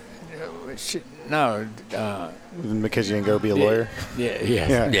quit? No. Because you didn't go be a lawyer? Yeah.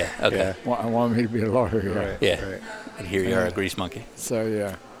 Yeah. Okay. I wanted me to be a lawyer. Yeah. Right. Yeah. Right. And here you are, a grease monkey. So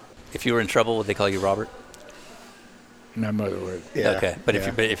yeah, If you were in trouble, would they call you Robert? my mother would. Yeah. Okay. But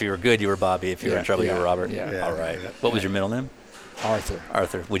if you were good, you were Bobby. If you were in Yeah, trouble, you yeah, were Robert. yeah. Yeah, All right. yeah. What was your middle name? Arthur.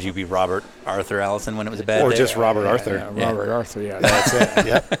 Arthur. Would you be Robert Arthur Allison when it was a bad Or day? just Robert Arthur. Yeah, Robert Arthur. Yeah. That's it.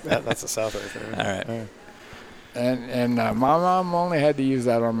 Yep. That's the South right there. All right. And my mom only had to use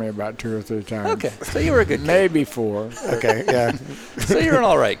that on me about 2 or 3 times. Okay. So you were a good kid. Maybe 4. Okay, yeah. So you're an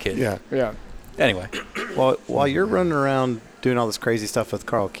all right kid. Yeah. Yeah. Anyway. Well, while you're running around doing all this crazy stuff with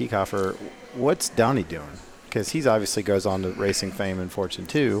Carl Kiekhager, what's Donnie doing? Because he's obviously goes on to racing fame and fortune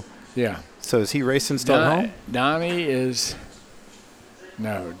too. Yeah. So is he racing still at home? Donnie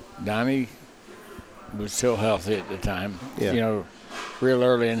was still healthy at the time. Yeah. You know, real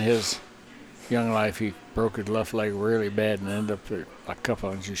early in his young life, he broke his left leg really bad and ended up a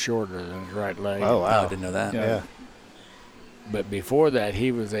couple inches shorter than his right leg. Oh, Oh, wow. I didn't know that. Yeah. But before that,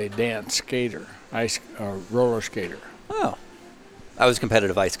 he was a dance skater, roller skater. Oh. I was a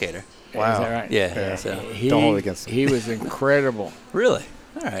competitive ice skater. Wow. Is that right? Yeah. Yeah. So Don't hold it against him. He was incredible. really.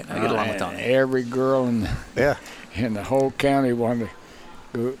 All right. I get along with And Donnie. every girl Yeah. in the whole county wanted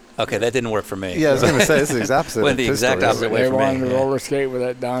to go. Okay, that didn't work for me. Yeah, I was going to say, this is the opposite. Went of the his exact story. opposite way They for me. wanted to Yeah. roller skate with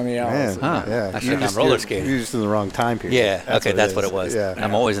that Donnie Man, Allison. Huh. yeah. I should've gone roller skating. You're just in the wrong time period. Yeah. Okay, that's what is. it was. Yeah.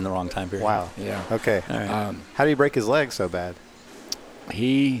 I'm always in the wrong time period. Wow. Yeah. Okay. All right. How do you break his leg so bad?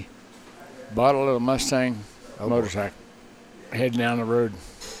 He bought a little Mustang motorcycle, heading down the road.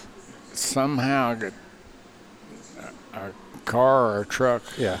 Somehow got a car or a truck.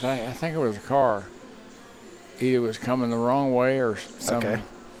 Yeah. I think it was a car. either was coming the wrong way or something. Okay.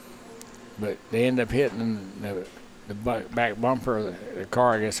 But they ended up hitting the back bumper of the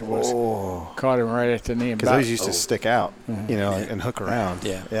car, I guess it was. Oh. Caught him right at the knee. Because those used to stick out, and hook around.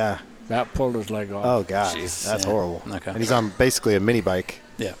 Yeah. Yeah. That pulled his leg off. Oh, God. Jeez. That's Yeah. horrible. Okay. And he's on basically a mini bike.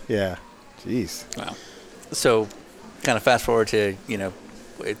 Yeah. Yeah. Jeez. Wow. So, kind of fast forward to,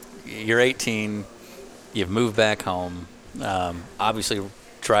 you're 18, you've moved back home. Obviously,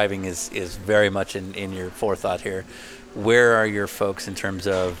 driving is very much in your forethought here. Where are your folks in terms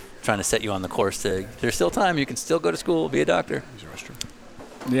of trying to set you on the course to, there's still time, you can still go to school, be a doctor?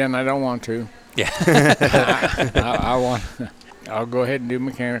 Yeah, and I don't want to. Yeah. I'll go ahead and do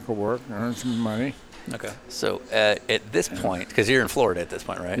mechanical work, earn some money. Okay. So, at this point, because you're in Florida at this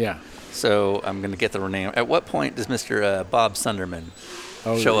point, right? Yeah. So, I'm going to get the name. At what point does Mr. Bob Sunderman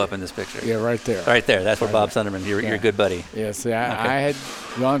show up in this picture? Yeah, right there. Right there. That's where Bob Sunderman, your good buddy. Yeah, see, I had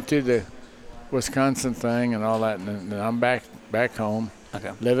gone through the Wisconsin thing and all that, and I'm back home,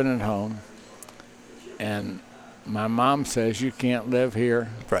 living at home. And my mom says you can't live here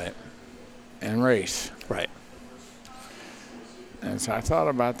Right. and race. Right. And so I thought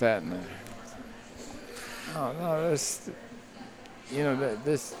about that, and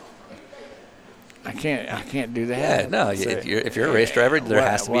this, I can't do that. Yeah, no. If you're a race driver, there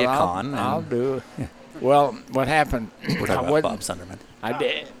has to be a con. I'll do it. Well, what happened? We're talking about Bob Sunderman.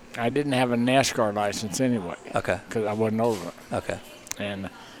 I didn't have a NASCAR license anyway. Okay. Because I wasn't old enough. Okay. And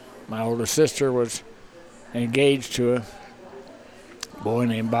my older sister was engaged to a boy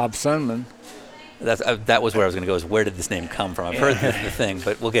named Bob Sunderman. That was where I was going to go. Is where did this name come from? I've heard the thing,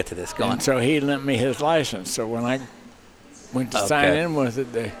 but we'll get to this. Go on. And so he lent me his license. So when I went to sign in with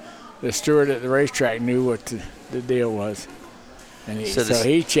it, the steward at the racetrack knew what the deal was. And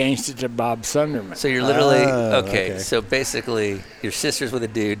he changed it to Bob Sunderman. So you're literally okay. So basically, your sister's with a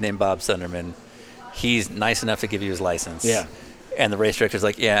dude named Bob Sunderman. He's nice enough to give you his license. Yeah. And the race director's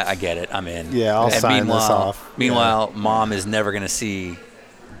like, yeah, I get it. I'm in. Yeah, I'll sign this off. Meanwhile, Mom is never going to see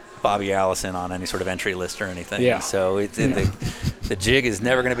Bobby Allison on any sort of entry list or anything. Yeah. So the jig is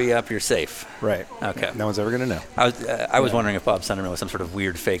never going to be up. You're safe. Right. Okay. No one's ever going to know. I was wondering if Bob Sunderman was some sort of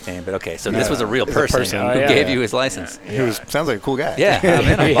weird fake name, but okay. So this was a real It's a person, person. who gave you his license. He sounds like a cool guy. Yeah. I'm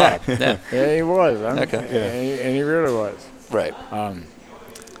in on Bob. Yeah. Yeah, he was. Okay. And he really was. Right.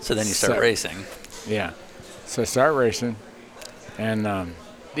 So then you start racing. Yeah. So I start racing, and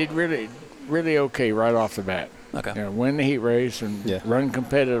did really, really okay right off the bat. Okay. Win the heat race and run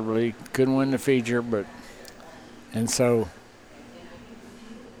competitively. Couldn't win the feature, and so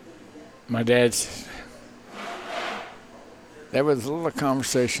my dad's. There was a little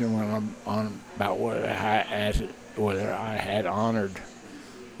conversation went on about whether I had honored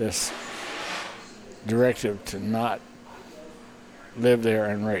this directive to not live there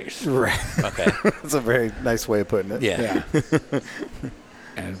and race. Right. Okay. That's a very nice way of putting it. Yeah.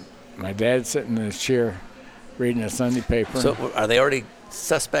 And my dad's sitting in his chair reading a Sunday paper. So are they already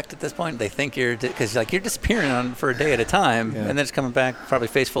suspect at this point? They think you're because you're disappearing for a day at a time, and then it's coming back probably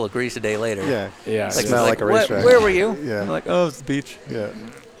face full of grease a day later. Yeah. Smell like a racetrack. Where were you? Yeah. I'm like, oh, it's the beach.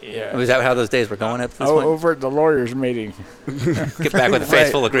 Yeah. Was that how those days were going at this point? Over at the lawyers' meeting. Get back with a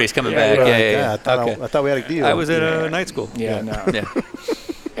face full of grease coming back. Yeah. I thought we had a deal. I was at night school. Yeah, no. Yeah.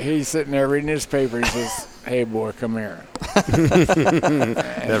 He's sitting there reading his paper. He says, "Hey, boy, come here."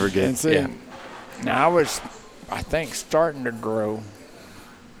 Never get. And so, now I was, I think, starting to grow,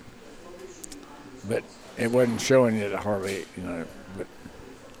 but it wasn't showing it hardly, But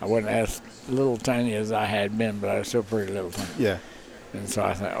I wasn't as little tiny as I had been, but I was still pretty little tiny. Yeah. And so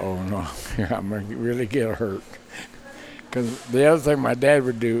I thought, oh no, I'm gonna really get hurt. Because the other thing my dad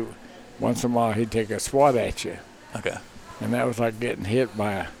would do, once in a while, he'd take a swat at you. Okay. And that was like getting hit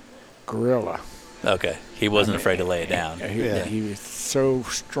by a gorilla. Okay. He wasn't afraid to lay it down. He was so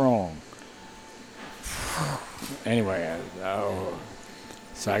strong. Anyway,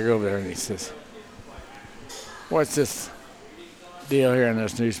 so I go over there and he says, "What's this deal here in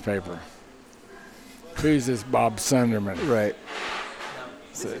this nursepaper? Who's this Bob Sunderman?" Right.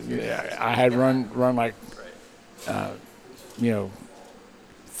 So, I had run like,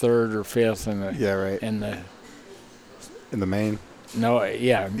 third or fifth in the in the main. No, Okay.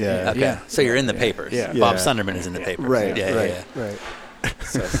 Yeah. So you're in the papers. Yeah. Bob Sunderman is in the papers. Right. Yeah. Right.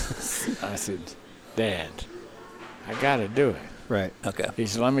 So I said, "Dad, I got to do it." Right. Okay. He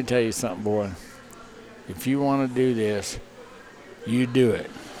said, "Let me tell you something, boy. If you want to do this, you do it.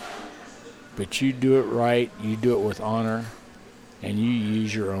 But you do it right, you do it with honor, and you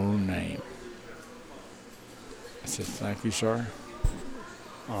use your own name." I said, "Thank you, sir."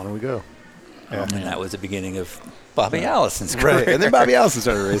 On we go. And that was the beginning of Bobby Allison's career. Right, and then Bobby Allison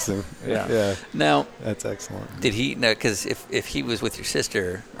started racing. Yeah. Now, That's excellent. did he? No, because if he was with your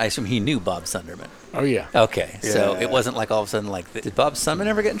sister, I assume he knew Bob Sunderman. Oh yeah. Okay, so Yeah. it wasn't like all of a sudden like, did Bob Sunderman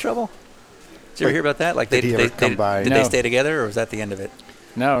ever get in trouble? Did you ever hear about that? Like, did he ever come by? Did No. they stay together, or was that the end of it?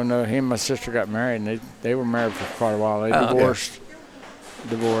 No, he and my sister got married, and they were married for quite a while. They Oh, okay.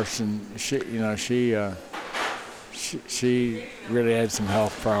 divorced, and she really had some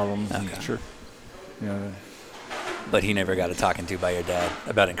health problems. and, Okay. Sure. You know, But he never got a talking to by your dad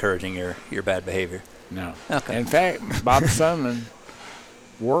about encouraging your bad behavior. no. Okay. In fact, Bob Sunderman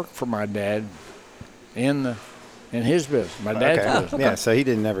worked for my dad in his business, my dad's Okay. business. Yeah, so he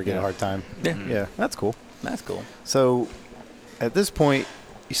didn't ever get a hard time. Yeah. Yeah, that's cool. That's cool. So at this point,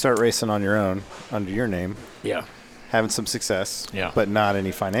 you start racing on your own under your name, Yeah. having some success, Yeah. but not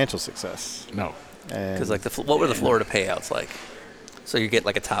any financial success. No. And Because like what were the Florida payouts like? So you get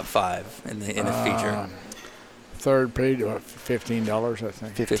like a top 5 in the feature. Third paid $15, I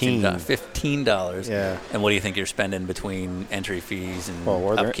think. $15. Yeah. And what do you think you're spending between entry fees and Well,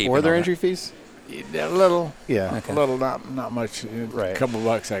 were upkeep? there and all that? entry fees? A little. Yeah. Okay. A little, not much. Right. A couple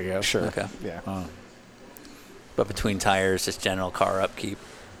bucks, I guess. Sure. Okay. Yeah. But between tires, just general car upkeep,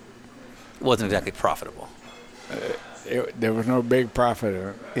 it wasn't exactly profitable. There was no big profit in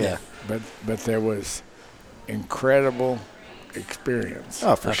it. Yeah. But there was incredible experience.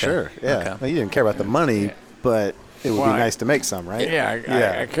 Oh, for Okay. sure. Yeah. Okay. Well, you didn't care about the money, but it would be Well, nice to make some, right?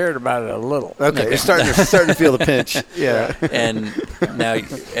 Yeah, I cared about it a little. Okay. You're starting to feel the pinch. Yeah. And now,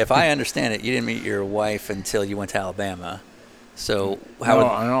 if I understand it, you didn't meet your wife until you went to Alabama. So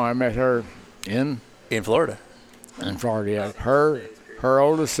I met her in Florida? Florida. Yeah. Her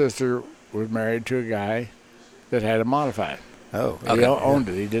oldest sister was married to a guy that had a modified. Oh. He owned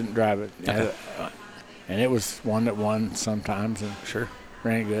it. He didn't drive it. And it was one that won sometimes and Sure.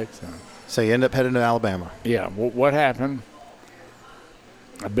 ran good. So you end up heading to Alabama. Yeah. What happened?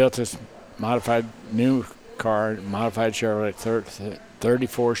 I built this modified new car, modified Chevrolet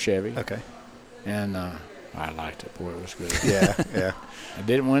 34 Chevy, Okay. and I liked it. Boy, it was good. Yeah. Yeah. I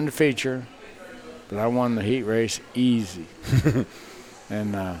didn't win the feature, but I won the heat race easy.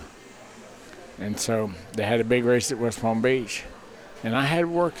 And so they had a big race at West Palm Beach. And I had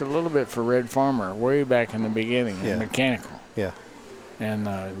worked a little bit for Red Farmer way back in the beginning, Yeah. mechanical, Yeah. and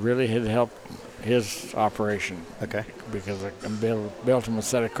really had helped his operation Okay. because I built him a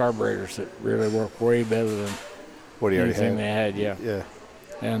set of carburetors that really worked way better than What do you already anything have? they had, yeah. Yeah.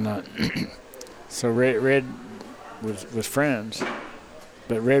 And so Red was friends,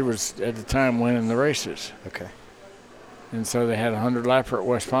 but Red was at the time winning the races. Okay. And so they had a 100 lapper at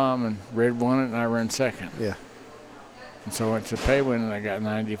West Palm, and Red won it, and I ran second. Yeah. And so I went to pay win, and I got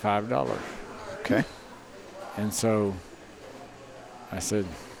 $95. Okay. And so I said,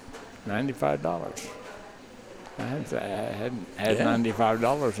 $95. I hadn't had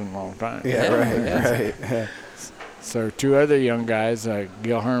 $95 in a long time. Yeah. Right. Yeah. Right. Yeah. So two other young guys,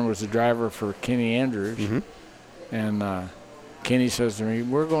 Gil Hearn was the driver for Kenny Andrews, and Kenny says to me,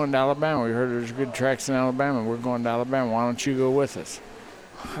 "We're going to Alabama. We heard there's good tracks in Alabama. We're going to Alabama. Why don't you go with us?"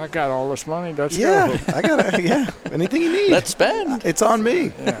 I got all this money. Let's Yeah. go. I got it. Yeah. Anything you need. Let's spend. It's on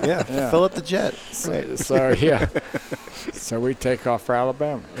me. Yeah. Yeah. Fill up the jet. So yeah. So we take off for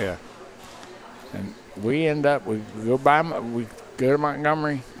Alabama, Yeah. and we go to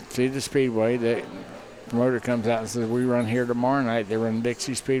Montgomery, see the Speedway. The promoter comes out and says, "We run here tomorrow night. They run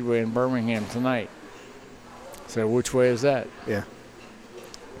Dixie Speedway in Birmingham tonight." So which way is that? Yeah.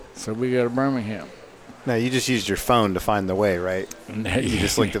 So we go to Birmingham. No, you just used your phone to find the way, right? You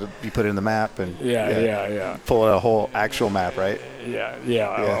just looked at it, you put it in the map and Yeah. pull out a whole actual map, right? Yeah,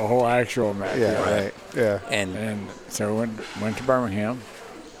 Yeah. a whole actual map. Yeah, right. Yeah. And So went to Birmingham,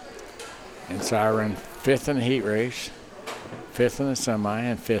 and so I ran fifth in the heat race, fifth in the semi,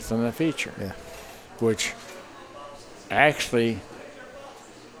 and fifth in the feature. Yeah. Which actually,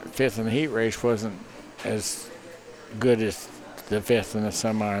 fifth in the heat race wasn't as good as the fifth in the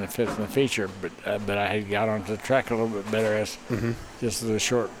semi and the fifth in the feature, but I had got onto the track a little bit better as just as the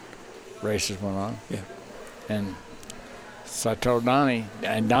short races went on. Yeah. And so I told Donnie,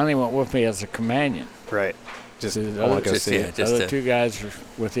 and Donnie went with me as a companion. Right. Just So the I want other- to go just- see yeah, it. The other two guys were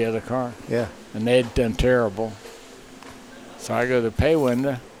with the other car, Yeah. and they had done terrible. So I go to the pay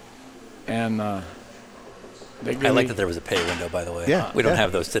window, and they give I like me, that there was a pay window, by the way. Yeah, We don't yeah.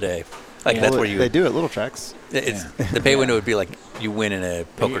 have those today. Like Yeah. that's Well, where you they do at little tracks. It's the pay window would be like you win in a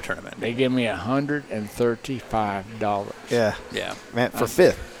poker tournament. They give me $135. Yeah. Yeah. Man, for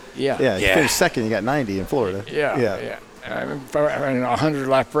fifth. Yeah. Yeah. You Yeah. finished second, you got 90 in Florida. Yeah. Yeah. Yeah. I mean, for a 100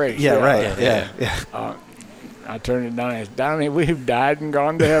 lap race. Yeah, right. Yeah. Yeah. I turned it down. I said, Donnie, we've died and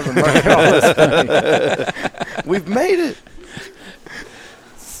gone to heaven. Look at all this money. We've made it.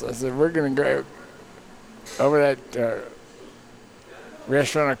 So I said, we're going to go over that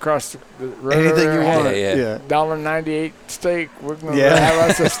restaurant across the road. Anything you want. Yeah. $1.98 steak. We're going to Yeah. have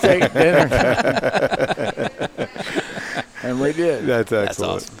us a steak dinner. And we did. That's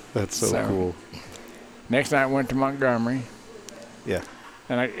excellent. That's awesome. That's so So- cool. Next night I went to Montgomery. Yeah.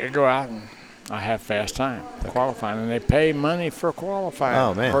 And I go out and I have fast time qualifying, and they pay money for qualifying.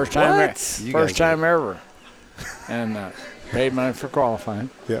 Oh, man. First time, What? You first gotta time ever, and paid money for qualifying.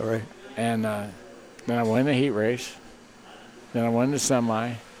 Yeah, right. And then I won the heat race. Then I won the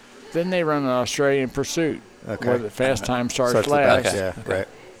semi. Then they run an Australian Pursuit, Okay. where the fast time starts Starts the last. back. Yeah, right.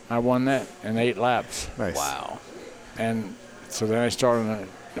 I won that in 8 laps, Nice. Wow. and so then I started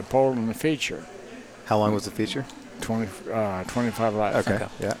the pole in the feature, How long was the feature? 25 laps. Okay.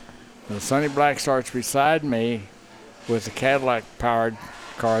 Yeah. And Sonny Black starts beside me with a Cadillac-powered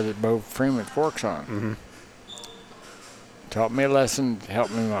car that Bo Freeman works on. Mm-hmm. Taught me a lesson,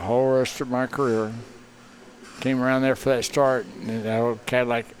 helped me my whole rest of my career. Came around there for that start, and that old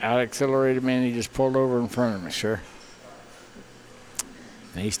Cadillac out-accelerated me, and he just pulled over in front of me. Sure.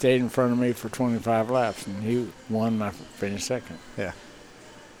 And he stayed in front of me for 25 laps, and he won, and I finished second. Yeah.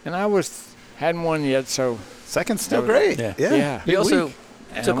 And I hadn't won yet, so Second's still That was- great. Yeah. yeah. He also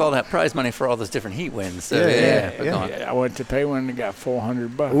And took I- all that prize money for all those different heat wins. So Yeah. go on. I went to pay one and got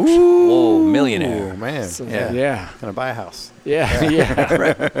 $400. Whoa, millionaire. Oh, man. So, yeah. yeah. Gonna buy a house. Yeah,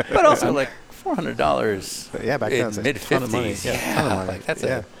 yeah. But also like $400 But yeah, back then in it's a mid ton of money. 50s. Yeah, ton of money. Like that's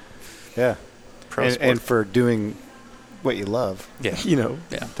yeah. a Yeah. pro And, sport. and for doing what you love. Yeah. You know,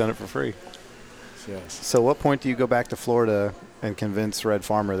 Yeah. done it for free. Yes. So what point do you go back to Florida and convince Red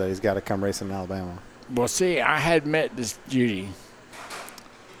Farmer that he's got to come racing in Alabama? Well, see, I had met this Judy,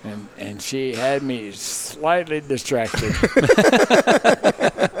 and she had me slightly distracted.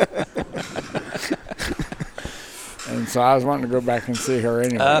 And so I was wanting to go back and see her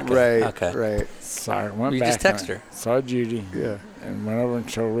anyway. Okay. Right. Okay. Right. So I went You back. just text and her. Saw Judy. Yeah. And went over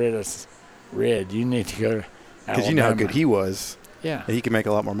and told Red, you need to go to Because you know how Alabama." good he was. Yeah. And he can make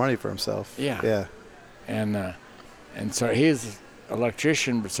a lot more money for himself. Yeah. Yeah. And so he's an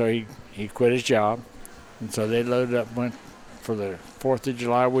electrician, but so he quit his job. And so they loaded up, went for the 4th of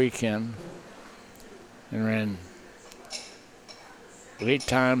July weekend and ran 8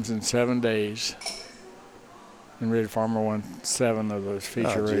 times in 7 days. And Red Farmer won 7 of those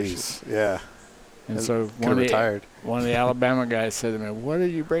feature Oh, races. jeez. Yeah. And so Could have retired. one of the Alabama guys said to me, "What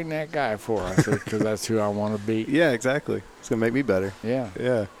did you bring that guy for?" I said, "Because that's who I want to beat." Yeah, exactly. It's going to make me better. Yeah.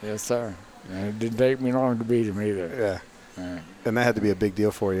 Yeah. Yes, sir. And it didn't take me long to beat him either. Yeah. Uh, And that had to be a big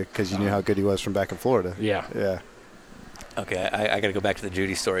deal for you because you knew how good he was from back in Florida. yeah. Yeah. Okay, I got to go back to the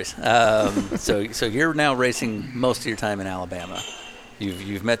Judy stories. So you're now racing most of your time in Alabama.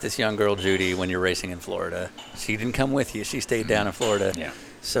 You've met this young girl Judy when you're racing in Florida. She didn't come with you. She stayed down in Florida. Yeah.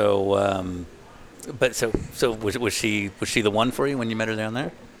 So, so was she the one for you when you met her down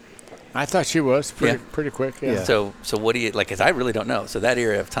there? I thought she was pretty quick. Yeah. Yeah. So what do you like? Because I really don't know. So that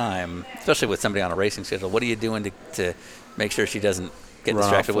area of time, especially with somebody on a racing schedule, what are you doing to make sure she doesn't get Run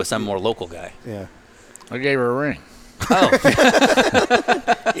distracted off with with some you. more local guy? Yeah. I gave her a ring. Oh,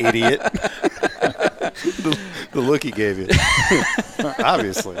 Idiot. the look he gave you.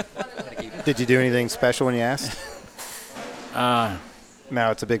 Obviously. Did you do anything special when you asked? Now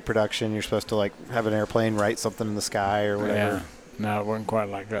it's a big production. You're supposed to like have an airplane write something in the sky or Yeah. whatever. No, it wasn't quite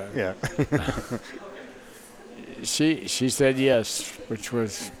like that. Yeah. She said yes, which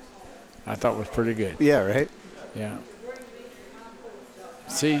was I thought was pretty good. Yeah. Right. Yeah.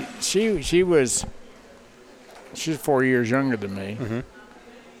 See, she's 4 years younger than me, Mhm.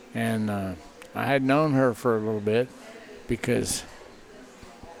 and I had known her for a little bit because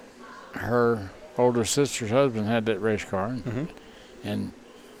her older sister's husband had that race car, and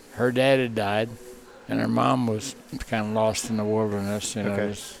her dad had died, and her mom was kind of lost in the wilderness. You know, Okay.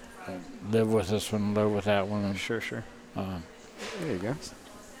 just live with this one, live with that one. And, Sure. um, There you go.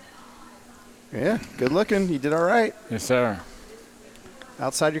 Yeah. Good looking. You did all right. yes, sir.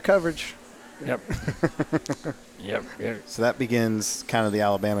 Outside your coverage. Yep. Yep. So that begins kind of the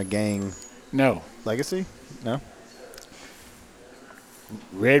Alabama gang No, legacy. No.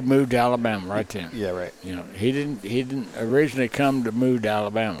 Red moved to Alabama right then. Yeah. Right. You know, he didn't originally come to move to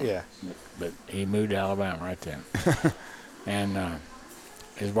Alabama. Yeah. But he moved to Alabama right then. And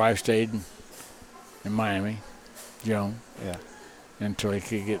his wife stayed in Miami, Joan, Yeah. until he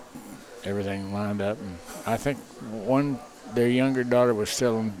could get everything lined up. And I think their younger daughter was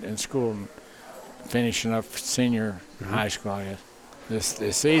still in school and finishing up senior high school, I guess.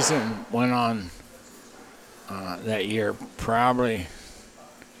 The season went on that year, probably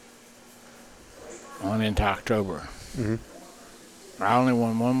on into October. Mm-hmm. I only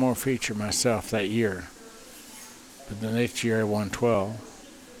won one more feature myself that year. But the next year I won 12.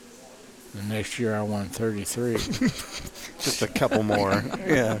 The next year I won 33. Just a couple more.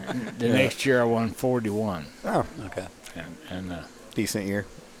 Yeah. The next year I won 41. Oh, Okay. And decent year.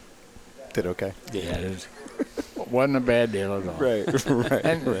 Did okay. yeah, it wasn't a bad deal at all. Right. Right.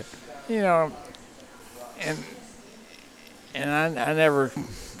 And right. you know, and I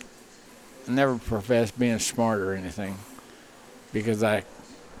never professed being smart or anything, because I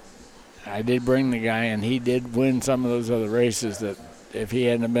did bring the guy, and he did win some of those other races that if he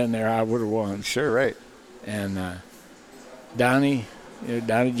hadn't have been there, I would have won. Sure. Right. And Donnie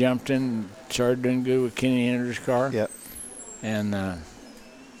jumped in, started doing good with Kenny Ander's car. Yep. And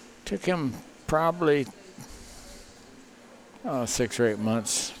took him probably 6 or 8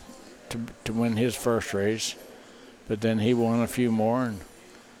 months to win his first race, but then he won a few more.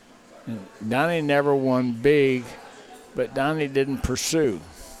 And Donnie never won big, but Donnie didn't pursue.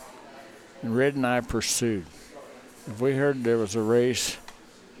 And Red and I pursued. If we heard there was a race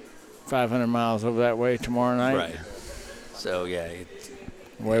 500 miles over that way tomorrow night, Right. So, yeah,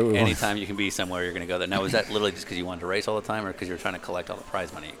 away we went. anytime you can be somewhere, you're going to go there. Now, was that literally just because you wanted to race all the time or because you were trying to collect all the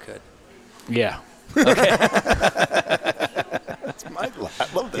prize money you could? Yeah. I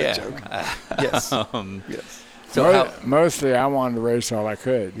love that joke. Yes. Yes. So Mostly I wanted to race all I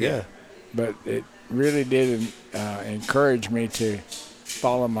could. Yeah. But it really did encourage me to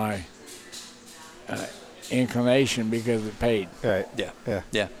follow my inclination because it paid. Right.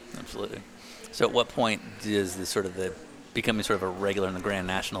 Yeah, absolutely. So at what point does the becoming sort of a regular in the Grand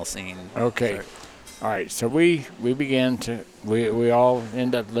National scene Okay. start? All right. So we began to we all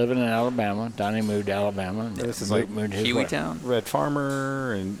ended up living in Alabama. Donnie moved to Alabama. And This is Luke like moved his way. Hueytown? Red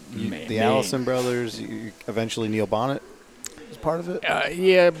Farmer and Me- the me. Allison brothers. Eventually Neil Bonnet was part of it.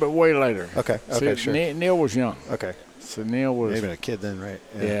 Yeah, but way later. Okay. Okay. See, Sure. Neil was young. Okay. So Neil was Maybe a kid then, right?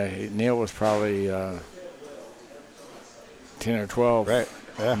 Neil was probably 10 or 12 Right.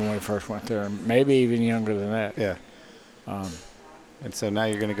 Yeah. when we first went there. Maybe even younger than that. Yeah. And so now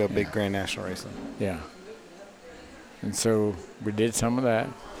you're going to go big Grand National racing. Yeah. And so we did some of that.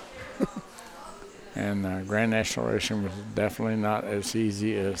 And Grand National racing was definitely not as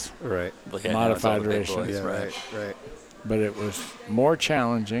easy as, Right. Well, yeah, now it's all the Modified big racing. boys, Yeah. right. Right. but it was more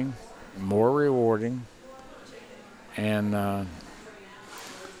challenging, more rewarding, and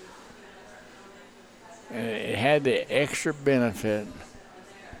it had the extra benefit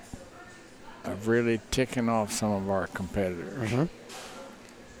of really ticking off some of our competitors.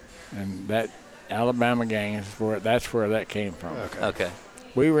 Mm-hmm. And that Alabama gang that's where that came from. Okay.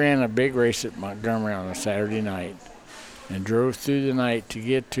 We ran a big race at Montgomery on a Saturday night and drove through the night to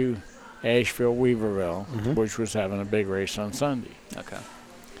get to Asheville, Weaverville, which was having a big race on Sunday. Okay.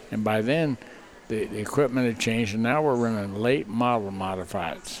 And by then, the equipment had changed, and now we're running late model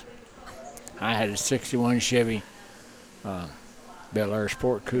modifieds. I had a 61 Chevy Bel Air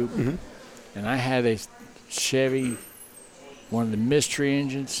Sport Coupe, and I had a Chevy, one of the mystery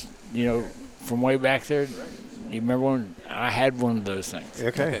engines, from way back there. You remember when I had one of those things?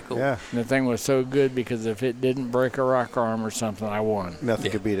 Okay. Cool. Yeah. And the thing was so good because if it didn't break a rock arm or something, I won.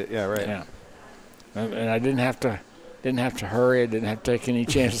 Nothing could beat it. Yeah. Right. Yeah. And I didn't have to hurry. I didn't have to take any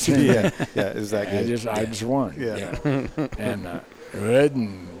chances. Yeah. Yeah. Is that I good? just won. Yeah. And Red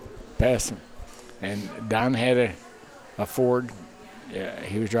and passed him. And Don had a Ford. Yeah,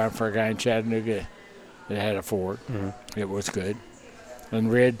 he was driving for a guy in Chattanooga that had a Ford. It was good.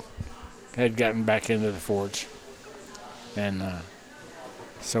 And Red had gotten back into the Fords. And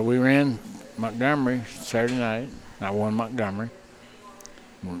so we ran Montgomery Saturday night. I won Montgomery.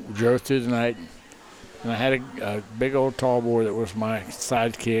 We drove through the night. And I had a big old tall boy that was my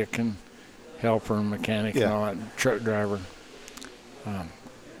sidekick and helper and mechanic and all that, truck driver.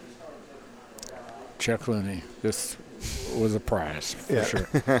 Chuck Looney. This was a prize for sure.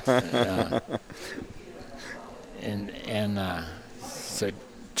 So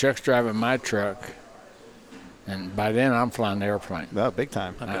Chuck's driving my truck, and by then I'm flying the airplane. No, big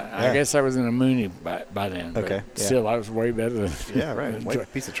time. I guess I was in a Mooney by then. But Okay, yeah. still, I was way better than. Yeah. Right. than Wait,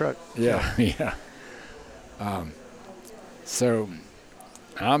 Chuck. piece of truck. Yeah, yeah. So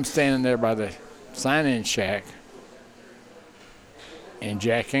I'm standing there by the sign-in shack, and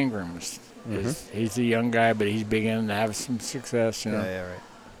Jack Ingram he's a young guy, but he's beginning to have some success, Yeah. Yeah. Right.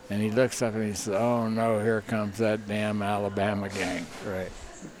 And he looks up and he says, "Oh no, here comes that damn Alabama gang." Right.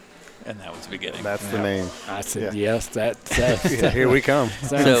 And that was the beginning. That's the name. I said, Yeah. "Yes, that Yeah, here we come.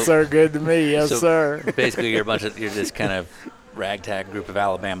 sounds so good to me, yes, So sir." basically, you're just kind of ragtag group of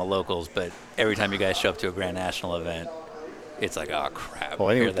Alabama locals, but every time you guys show up to a Grand National event, it's like, oh crap. Well,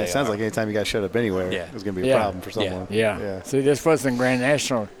 anyway, here they it sounds are. like anytime you guys showed up anywhere, Yeah. it was going to be a problem for someone. Yeah. See, this wasn't Grand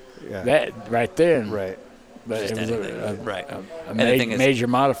National. Yeah. That right there. Right. But Just it was anything. Right. a And the thing is- major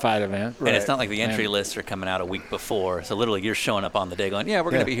modified event. And it's not like the entry lists are coming out a week before. So literally you're showing up on the day going, yeah,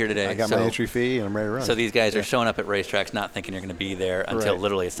 we're going to be here today. I got so, my entry fee and I'm ready to run. So these guys are showing up at racetracks not thinking you're going to be there until Right.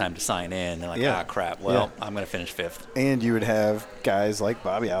 literally it's time to sign in. They're like, Yeah. ah, crap. Well, I'm going to finish 5th. And you would have guys like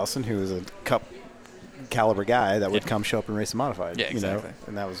Bobby Allison, who was a Cup caliber guy that would come show up and race the modified. Yeah, exactly. You know?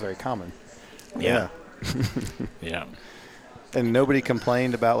 And that was very common. Yeah. Yeah. And nobody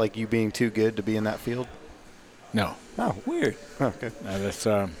complained about like you being too good to be in that field. No. Oh, Weird. oh, okay. No, that's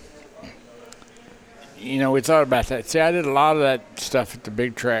you know, we thought about that. See, I did a lot of that stuff at the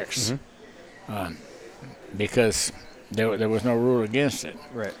big tracks because there was no rule against it,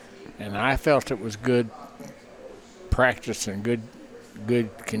 Right. and I felt it was good practice and good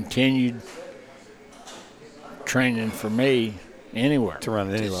continued training for me anywhere. To run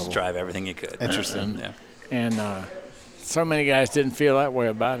at any Just level. drive everything you could. Interesting. Yeah. And so many guys didn't feel that way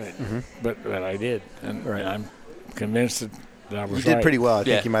about it, but I did, and Right. I'm convinced that I was You did right. pretty well. I Yeah,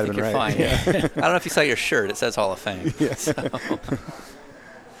 think you might have been you're right. fine. Yeah. I don't know if you saw your shirt. It says Hall of Fame. Yes.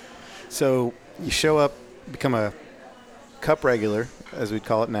 So you show up, become a Cup regular, as we'd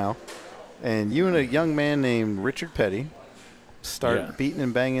call it now, and you and a young man named Richard Petty start Yeah. beating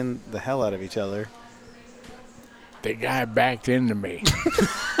and banging the hell out of each other. The guy backed into me.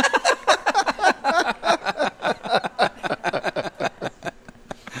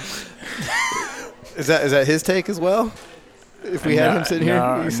 Is that his take as well? If we had him sitting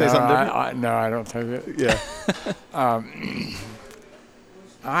here, you say something different. No, I don't think it. Yeah.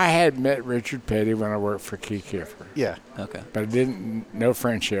 I had met Richard Petty when I worked for Key Kiffer, Yeah. Okay. but I didn't no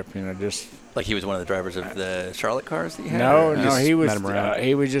friendship. You know, just Like he was one of the drivers of the Charlotte cars that you had? no. or- just He was met him around.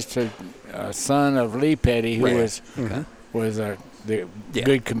 he was just a son of Lee Petty, who Right. was Okay. the Yeah.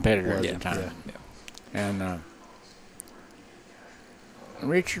 good competitor at Yeah. the time. Yeah. And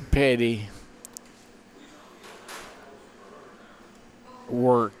Richard Petty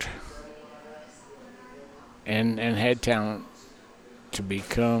worked and had talent to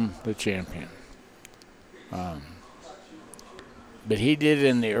become the champion. But he did it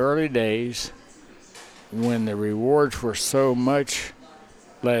in the early days when the rewards were so much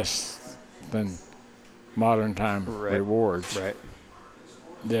less than modern time Right. rewards Right.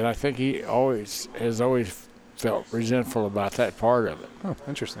 that I think he has always felt resentful about that part of it. Oh,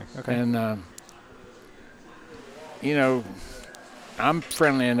 interesting. Okay. And you know, I'm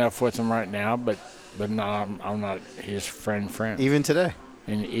friendly enough with him right now, but no, I'm not his friend. Even today.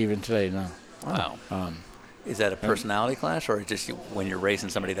 And even today, no. Wow. Is that a personality clash, or just when you're racing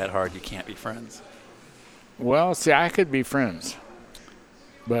somebody that hard, you can't be friends? Well, see, I could be friends,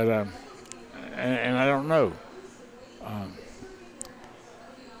 but and I don't know.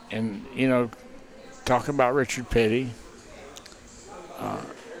 And you know, talking about Richard Petty,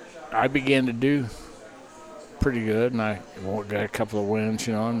 I began to do pretty good, and I got a couple of wins,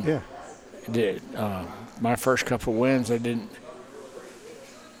 you know. And Yeah. did my first couple of wins, I don't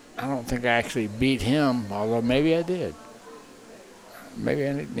think I actually beat him, although maybe I did. Maybe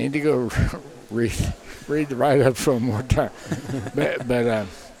I need to go read the write-ups one more time. but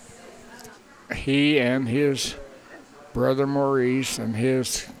he and his brother Maurice and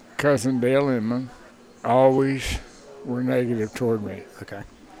his cousin Dale Inman always were negative toward me. Okay.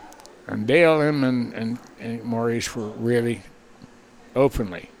 And Dale Inman and Maurice were really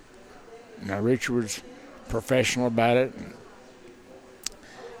openly. Now, Richard was professional about it and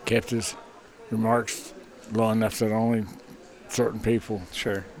kept his remarks low enough that only certain people.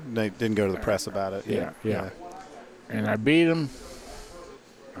 Sure. They didn't go to the press about it. Yeah. And I beat him.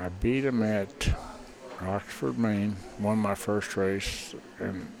 I beat him at Oxford, Maine, won my first race,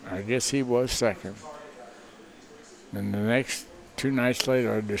 and I guess he was second. And the next 2 nights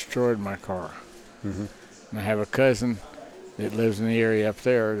later, I destroyed my car. Mm-hmm. And I have a cousin that lives in the area up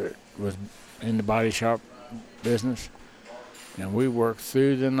there that was in the body shop business. And we worked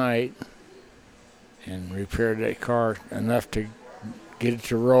through the night and repaired that car enough to get it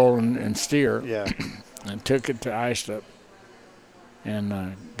to roll and steer. Yeah. And took it to ISTUP.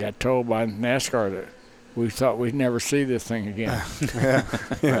 And got told by NASCAR that we thought we'd never see this thing again.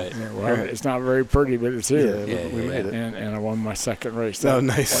 Right. Well, it's not very pretty, but it's here. Yeah, we made it. And I won my second race. Oh,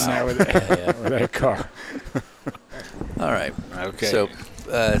 nice. With that car. All right. Okay. So,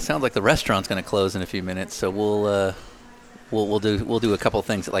 it sounds like the restaurant's going to close in a few minutes. So we'll do a couple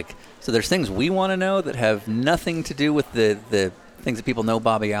things. So there's things we want to know that have nothing to do with the things that people know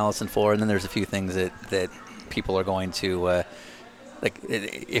Bobby Allison for, and then there's a few things that people are going to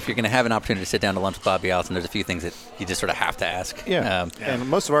if you're going to have an opportunity to sit down to lunch with Bobby Allison, there's a few things that you just sort of have to ask. Yeah. And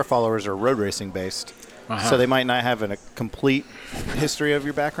most of our followers are road racing based, so they might not have a complete history of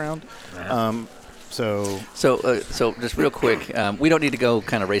your background. So just real quick, we don't need to go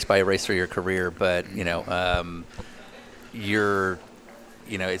kind of race by race through your career, but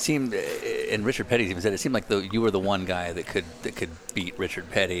it seemed, and Richard Petty even said it seemed like you were the one guy that could beat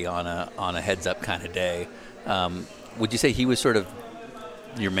Richard Petty on a heads up kind of day. Would you say he was sort of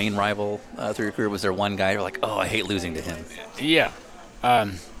your main rival through your career? Was there one guy you're like, oh, I hate losing to him? Yeah,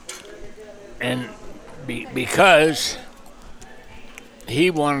 and because he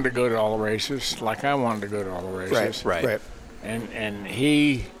wanted to go to all the races, like I wanted to go to all the races. Right. And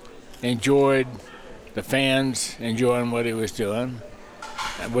he enjoyed the fans enjoying what he was doing,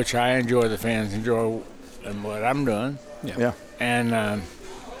 which I enjoy the fans enjoy what I'm doing. Yeah. And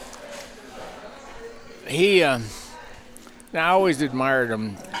he, I always admired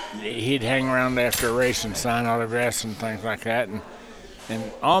him. He'd hang around after a race and sign autographs and things like that. And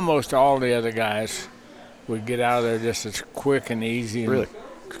almost all the other guys would get out of there just as quick and easy and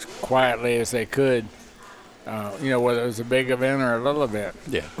quietly as they could, whether it was a big event or a little event.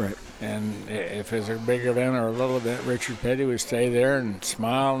 Yeah. Right. And if it was a big event or a little event, Richard Petty would stay there and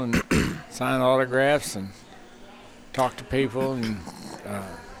smile and sign autographs and talk to people and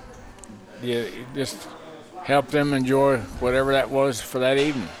just help them enjoy whatever that was for that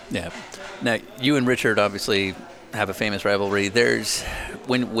evening. Yeah. Now, you and Richard obviously have a famous rivalry. There's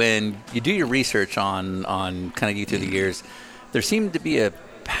when you do your research on kind of you through the years, there seemed to be a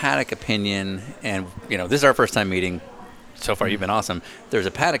paddock opinion, and this is our first time meeting. So far, you've been awesome. There's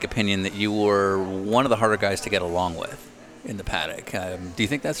a paddock opinion that you were one of the harder guys to get along with in the paddock. Do you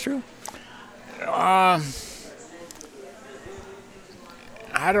think that's true? I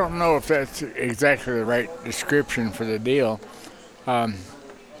don't know if that's exactly the right description for the deal. I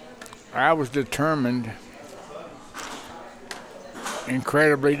was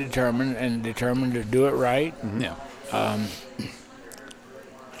incredibly determined to do it right. Mm-hmm. Yeah.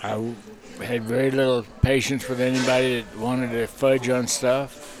 I had very little patience with anybody that wanted to fudge on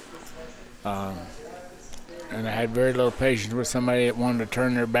stuff. And I had very little patience with somebody that wanted to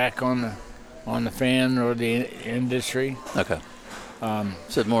turn their back on the fan or the industry. Okay.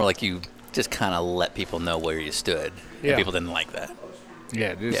 So it's more like you just kind of let people know where you stood. Yeah. And people didn't like that.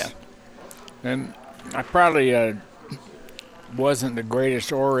 Yeah. And I probably wasn't the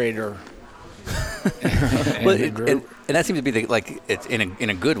greatest orator. And that seems to be it's in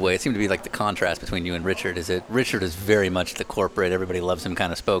a good way. It seemed to be like the contrast between you and Richard. Is that Richard is very much the corporate, everybody loves him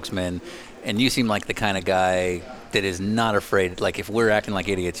kind of spokesman, and you seem like the kind of guy that is not afraid. Like if we're acting like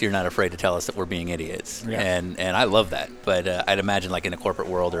idiots, you're not afraid to tell us that we're being idiots. Yeah. And I love that. But I'd imagine like in a corporate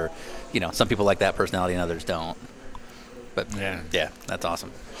world, or some people like that personality and others don't. But yeah, that's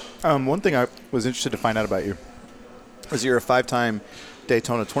awesome. One thing I was interested to find out about you was you're a 5-time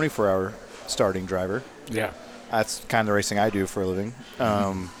Daytona 24-hour starting driver. Yeah. That's kind of the racing I do for a living.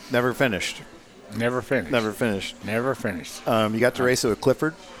 Never finished. You got to race it with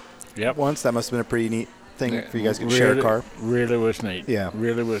Clifford. Yep. Once. That must have been a pretty neat thing for you guys to share a car. Really was neat. Yeah.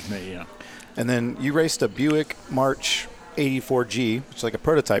 Really was neat, yeah. And then you raced a Buick March 84G, which is like a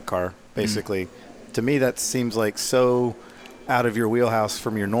prototype car, basically. To me, that seems like so out of your wheelhouse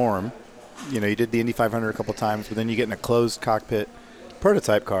from your norm. You did the Indy 500 a couple times, but then you get in a closed cockpit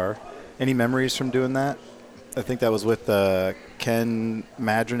prototype car. Any memories from doing that? I think that was with Ken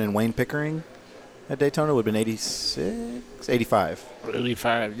Madron and Wayne Pickering at Daytona. Would have been 86, 85.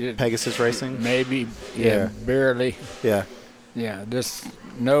 85. Yeah. Pegasus Racing? Maybe. Yeah. Barely. Yeah. Yeah. Just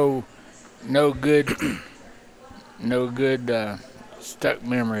no good stuck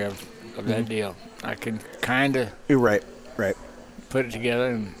memory of that deal. I can kind of. You're right. Put it together,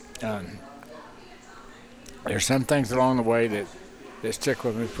 and there's some things along the way that stick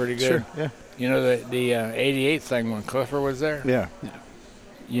with me pretty good. Sure. Yeah. The 88 thing when Clifford was there. Yeah.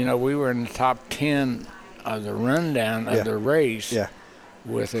 We were in the top 10 of the rundown of the race. Yeah.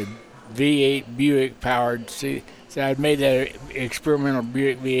 With a V8 Buick powered. So I'd made that experimental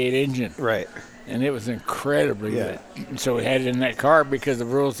Buick V8 engine. Right. And it was incredibly good. So we had it in that car because the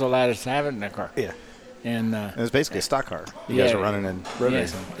rules allowed us to have it in that car. Yeah. And it was basically a stock car. You guys were running in road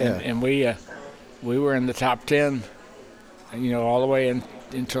racing. Yeah. And we were in the top 10, all the way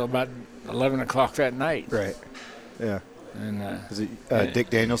until about 11 o'clock that night. Right. Yeah. And was it Dick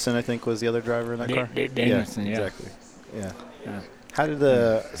Danielson, I think, was the other driver in that car? Dick Danielson, yeah. Exactly. Yeah. How did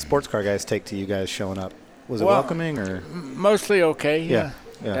the sports car guys take to you guys showing up? Was it welcoming or? Mostly okay. Yeah.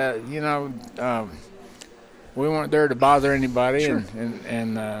 We weren't there to bother anybody, Sure.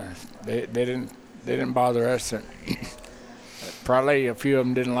 and they didn't didn't bother us. And probably a few of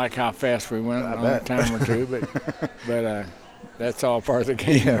them didn't like how fast we went on a time or two, but that's all part of the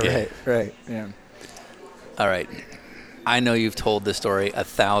game. Yeah, right. Yeah. All right. I know you've told this story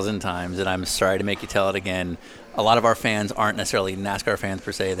 1,000 times, and I'm sorry to make you tell it again. A lot of our fans aren't necessarily NASCAR fans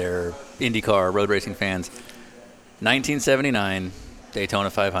per se. They're IndyCar, road racing fans. 1979, Daytona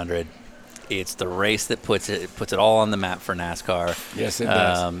 500. It's the race that puts it all on the map for NASCAR. Yes, it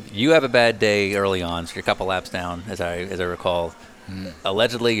does. You have a bad day early on, so you're a couple laps down, as I recall.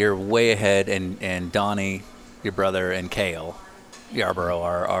 Allegedly, you're way ahead, and Donnie, your brother, and Cale Yarborough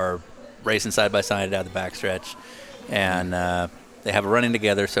are racing side by side out the backstretch, and they have a run-in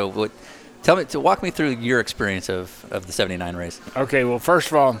together. So, walk me through your experience of the '79 race. Okay, well, first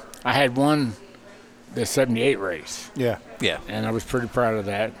of all, I had won the '78 race. Yeah. Yeah. And I was pretty proud of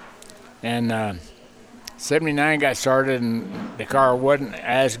that. And 79 got started, and the car wasn't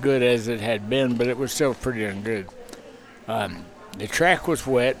as good as it had been, but it was still pretty darn good. The track was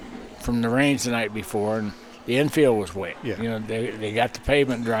wet from the rains the night before, and the infield was wet. Yeah. You know, they got the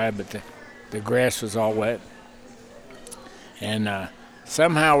pavement dry, but the grass was all wet. And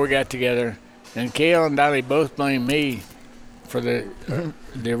somehow we got together, and Cale and Donnie both blamed me for the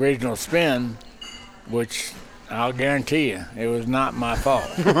original spin, which I'll guarantee you, it was not my fault.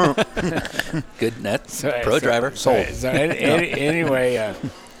 Good. That's pro driver. Sold. So anyway,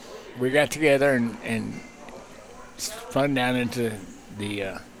 we got together and spun down into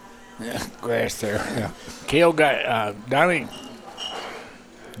the grass there. Yeah. Cale got Donnie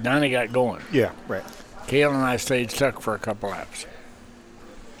got going. Yeah, right. Cale and I stayed stuck for a couple laps,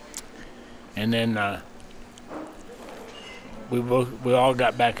 and then we all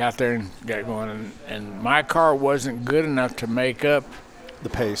got back out there and got going, and my car wasn't good enough to make up The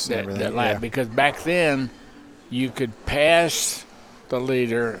pace and everything. that lap, because back then you could pass the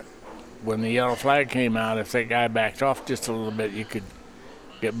leader when the yellow flag came out. If that guy backed off just a little bit, you could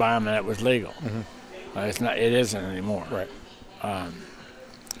get by him, and that was legal. Mm-hmm. It isn't anymore. Right.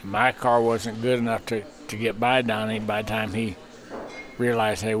 My car wasn't good enough to get by Donnie by the time he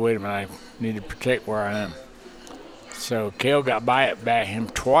realized, hey, wait a minute, I need to protect where I am. So Cale got by him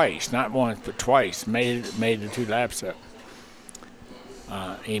twice, not once, but twice, made the 2 laps up.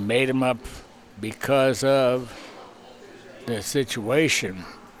 He made him up because of the situation,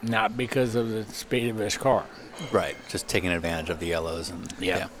 not because of the speed of his car. Right. Just taking advantage of the yellows. And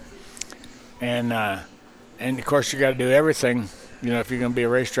Yeah. And of course, you got to do everything. You know, if you're going to be a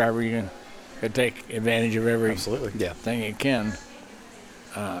race driver, you're going to take advantage of every thing you can.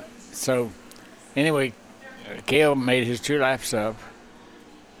 So, anyway, Cale made his 2 laps up.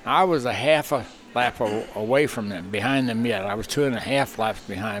 I was a half a lap away from them, behind them yet. I was 2.5 laps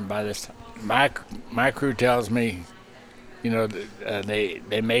behind by this time. My crew tells me, you know,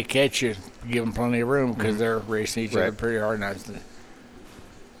 they may catch you, give them plenty of room, because they're racing each other pretty hard. And I said,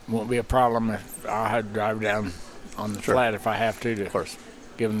 won't be a problem if I'll have to drive down on the flat if I have to Of course.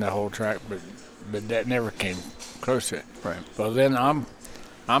 give them the whole track, but that never came close to it. Right. Well, then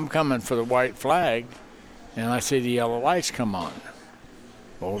I'm coming for the white flag, and I see the yellow lights come on.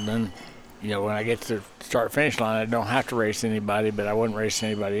 Well, then, you know, when I get to the start-finish line, I don't have to race anybody, but I wouldn't race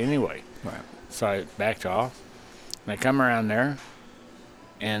anybody anyway. Right. So I backed off, and I come around there,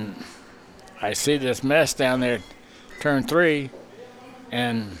 and I see this mess down there, turn 3,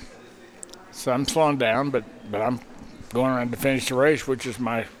 and so I'm slowing down, but I'm going around to finish the race, which is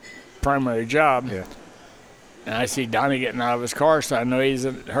my primary job. Yeah. And I see Donnie getting out of his car, so I know he's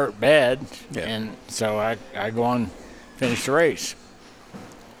hurt bad. Yeah. And so I go on, finish the race.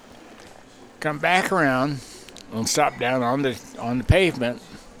 Come back around and stop down on the pavement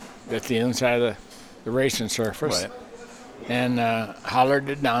at the inside of the racing surface. Right. And hollered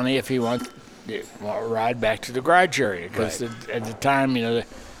to Donnie if he wanted to ride back to the garage area. Because at the time, you know, the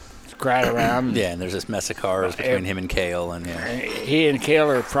crowd around. Yeah, and there's this mess of cars between him and Cale. And He and Cale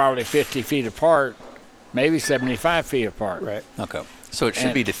are probably 50 feet apart, maybe 75 feet apart. Right. Okay. So it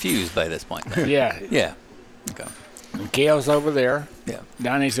should be diffused by this point. Then. Yeah. Yeah. Okay. And Cale's over there. Yeah.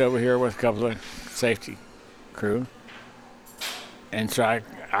 Donnie's over here with a couple of safety crew. And so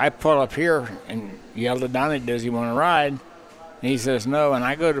I pull up here and yell to Donnie, does he want to ride? And he says no, and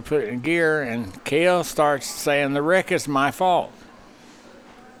I go to put it in gear, and Cale starts saying the wreck is my fault.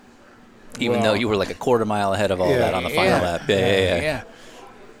 Even though you were like a quarter mile ahead of all that on the final lap. Yeah.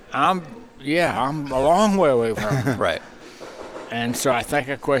 I'm a long way away from him. Right. And so I think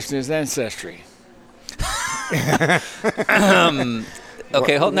I questioned his ancestry.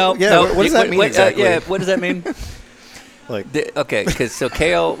 Okay, hold no. Yeah, no. what does that mean exactly? Yeah, what does that mean? Okay, because so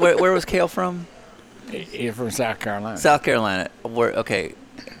Cale, where was Cale from? He's from South Carolina. South Carolina. Okay.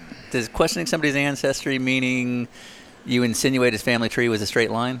 does questioning somebody's ancestry meaning you insinuate his family tree was a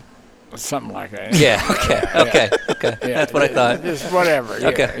straight line? Something like that. Yeah. Okay. Yeah, That's what I thought. Just whatever.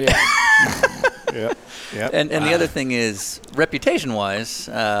 Okay. Yeah. Yeah. And the other thing is, reputation-wise,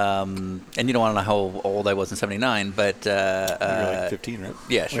 and you don't want to know how old I was in '79, but You're like 15, right?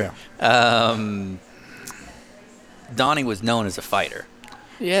 yeah, sure. Donnie was known as a fighter,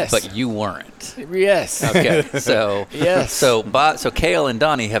 Yes. but you weren't. Yes. Okay, so Yes. so Cale and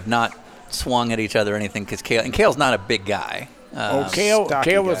Donnie have not swung at each other or anything because Cale's not a big guy. Cale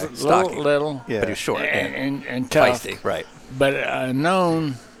stocky was guy. a Stocky. little, Yeah. But he was short and tough, feisty, right? but a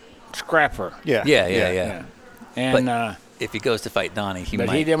known scrapper. Yeah. Yeah. And If he goes to fight Donnie, he but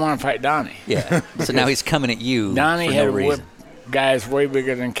might. he didn't want to fight Donnie. Yeah. So now he's coming at you Donnie for had no reason. whipped guys way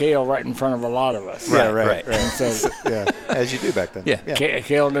bigger than Cale right in front of a lot of us. Yeah, Right. right. So Yeah. As you do back then. Yeah.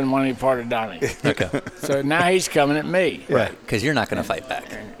 Cale didn't want any part of Donnie. Okay. So now he's coming at me. Right. Because you're not going to fight back.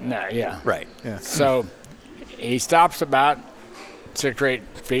 No, yeah. Right. Yeah. So he stops about 6 or 8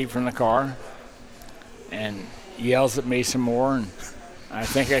 feet from the car and yells at me some more, and I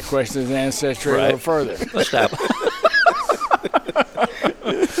think I questioned his ancestry a little further. Let's stop.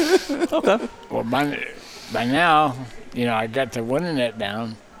 Okay. Well, by now, I got the winning net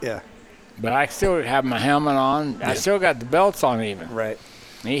down, Yeah. but I still have my helmet on. I still got the belts on even. Right.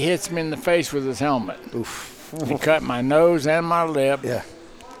 He hits me in the face with his helmet. Oof. He cut my nose and my lip. Yeah.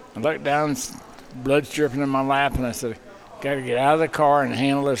 I looked down, blood's dripping in my lap, and I said, got to get out of the car and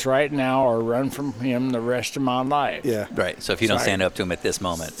handle this right now or run from him the rest of my life. Yeah. Right. So if you don't Sorry. stand up to him at this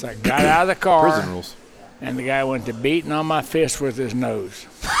moment. So I got out of the car, Prison rules. and the guy went to beating on my fist with his nose.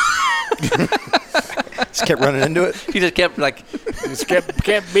 Just kept running into it. He just kept Just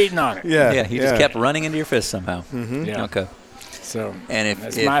kept beating on it. Yeah. he just kept running into your fist somehow. Yeah. Okay. So And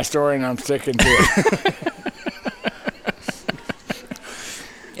that's if my story, and I'm sticking to it.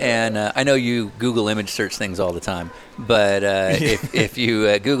 And I know you Google image search things all the time, but if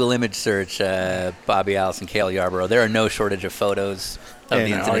you Google image search Bobby Allison, Cale Yarborough, there are no shortage of photos of the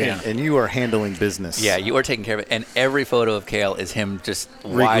incident. And you are handling business. Yeah, you are taking care of it. And every photo of Cale is him just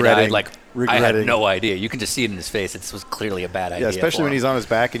wide-eyed, like, I had no idea. You can just see it in his face. This was clearly a bad idea. Yeah, especially when he's on his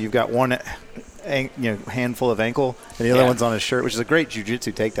back and you've got one handful of ankle and the other one's on his shirt, which is a great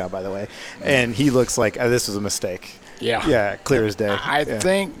jiu-jitsu takedown, by the way. And he looks like this was a mistake. Yeah. Yeah, clear as day. I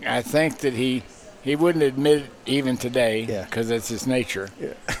think that he wouldn't admit it even today Yeah. because it's his nature.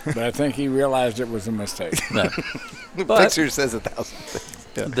 Yeah. But I think he realized it was a mistake. No. The But picture says 1,000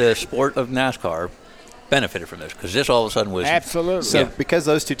 things. the sport of NASCAR benefited from this because this all of a sudden was Absolutely. So because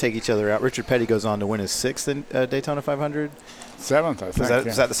those two take each other out, Richard Petty goes on to win his 6th in Daytona 500. 7th, I think.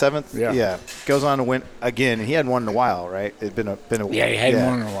 Was that the 7th? Yeah. Yeah. Goes on to win again, and he hadn't won in a while, right? It'd been a Yeah, he hadn't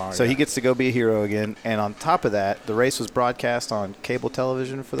won in a while, So yeah. he gets to go be a hero again. And on top of that, the race was broadcast on cable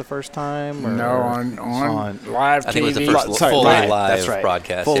television for the first time. Or No, on live TV. I think it was the first Sorry, fully live. live That's right.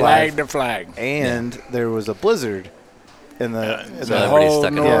 broadcast. Full yeah. flag to flag. And there was a blizzard in the so everybody's whole stuck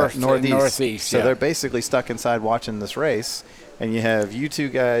in the north, northeast. So yeah. they're basically stuck inside watching this race, and you have you two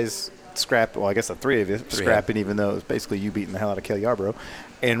guys scrap. Well, I guess the three of you scrapping, even though it was basically you beating the hell out of Cale Yarborough,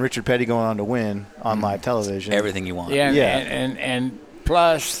 and Richard Petty going on to win on live television. Everything you want. Yeah, Yeah. And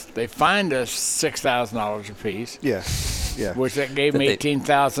plus they fined us $6,000 a piece, Yeah, yeah. which that gave But me they-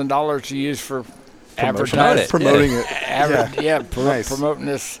 $18,000 to use for Promote advertising. it. Promoting it. Nice. Promoting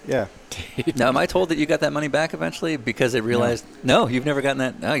this. Yeah. Now, am I told that you got that money back eventually because they realized, no, you've never gotten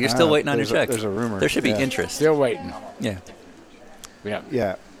that? No, you're still waiting on your check. There's a rumor. There should be Yeah. interest. Still waiting. Yeah. Yeah.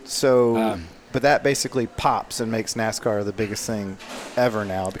 Yeah. So, but that basically pops and makes NASCAR the biggest thing ever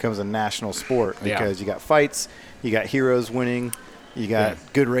now. It becomes a national sport Yeah. because you got fights, you got heroes winning, you got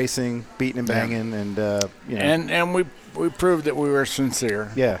good racing, beating and banging, and you know. And we proved that we were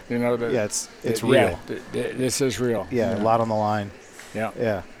sincere. Yeah. You know that. Yeah, it's that- real. This is real. Yeah, a lot on the line. Yeah.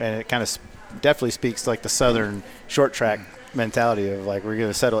 Yeah, and it kind of definitely speaks to like the Southern short track mentality of like we're going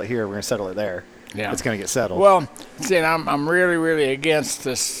to settle it here, we're going to settle it there. Yeah. It's going to get settled. Well, see, and I'm really, really against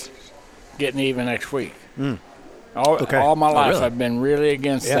this getting even next week. All my life really? I've been really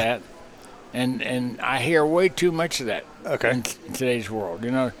against Yeah. that, and I hear way too much of that in today's world.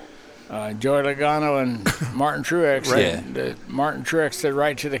 You know, Joey Logano and Martin Truex. Right. Martin Truex said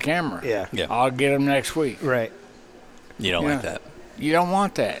right to the camera. yeah. Yeah. I'll get him next week. Right. You don't Yeah. like that. You don't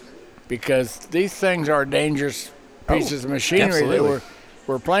want that because these things are dangerous pieces of machinery absolutely. that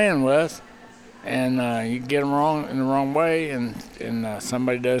we're playing with, and you get them wrong in the wrong way, and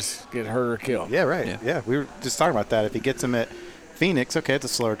somebody does get hurt or killed. Yeah, right. Yeah. We were just talking about that. If he gets him at Phoenix, okay, it's a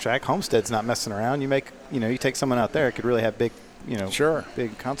slower track. Homestead's not messing around. You take someone out there, it could really have big, Sure.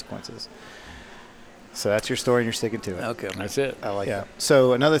 big consequences. So that's your story, and you're sticking to it. Okay. That's it. I like that.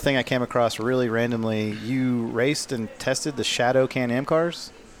 So another thing I came across really randomly, you raced and tested the Shadow Can-Am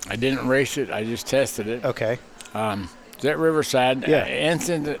cars? I didn't race it. I just tested it. Okay. Is that Riverside? Yeah.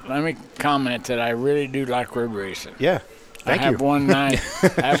 Let me comment that I really do like road racing. Yeah. Thank I have you. won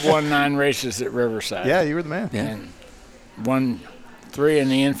 9 races at Riverside. Yeah, you were the man. Yeah. And won 3 in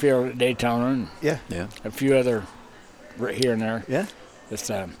the infield at Daytona and Yeah. Yeah. a few other here and there. Yeah.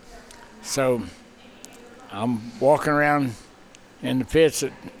 So I'm walking around in the pits.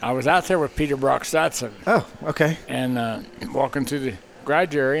 I was out there with Peter Brock-Stotson Oh, okay. and walking through the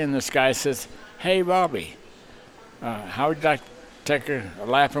garage area, and this guy says, "Hey, Bobby, how would you like to take a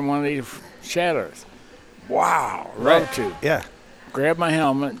lap in one of these Shadows?" Wow, row 2. Yeah. Grab my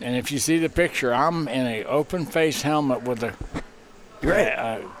helmet, and if you see the picture, I'm in a open face helmet with a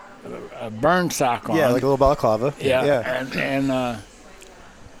burn sock on. Yeah, like a little balaclava. Yeah, Yeah. and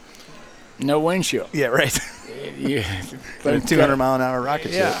no windshield. Yeah, right. You- But a but, 200-mile-an-hour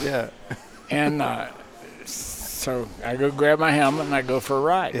rocket yeah. ship. Yeah. And so I go grab my helmet and I go for a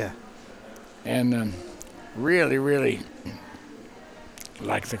ride. Yeah. And really, really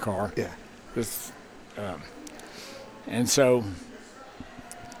like the car. Yeah. And so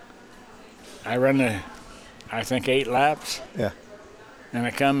I run I think 8 laps. Yeah. And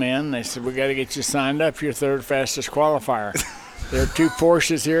I come in. They said, "We got to get you signed up. You're third fastest qualifier. There are 2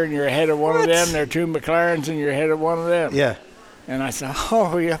 Porsches here, and you're ahead of one of them. There are 2 McLarens, and you're ahead of one of them." Yeah. And I said,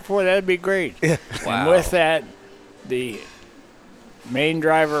 "Oh, yeah, boy, that'd be great." Yeah. And with that, the main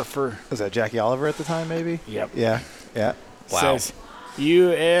driver for Was that Jackie Oliver at the time, maybe? Yep. Yeah. Yeah. Wow. says,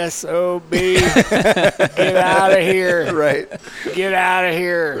 "USOB, get out of here. Right. Get out of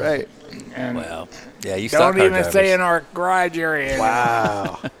here." Right. And Wow. Yeah, you stock don't car even drivers. stay in our garage area.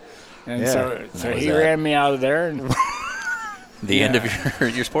 Wow. And Yeah. so was he that. ran me out of there. And The end of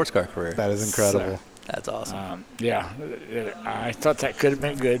your sports car career. That is incredible. That's awesome. yeah, I thought that could have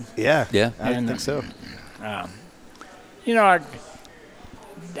been good. Yeah. Yeah. I And, think so. You know,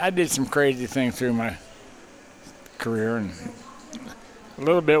 I did some crazy things through my career, and a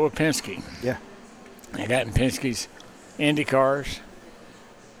little bit with Penske. Yeah. I got in Penske's Indy cars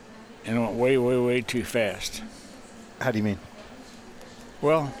and went way, way, way too fast. How do you mean?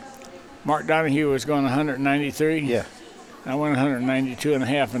 Well, Mark Donahue was going 193. Yeah. I went 192 and a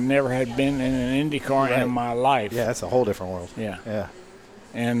half and never had been in an Indy car Right. in my life. Yeah, that's a whole different world. Yeah. Yeah.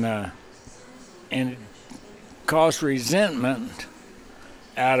 And it caused resentment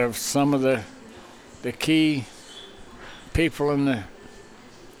out of some of the key people in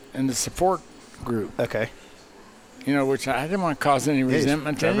the support group. Okay. You know, which I didn't want to cause any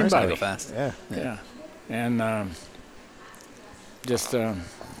resentment to driving race Gotta anybody. go fast. Yeah. Yeah. And just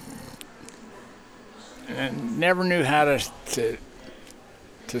and never knew how to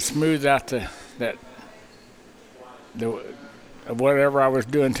smooth out the whatever I was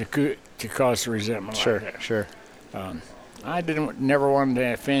doing to cause resentment. Sure. Like that. Sure. I never wanted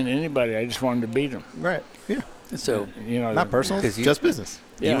to offend anybody. I just wanted to beat them. Right. Yeah. So You know, Not personal. 'Cause you- Just business.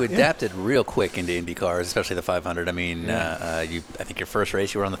 Yeah. you adapted real quick into Indy cars, especially the 500. I mean, I think your first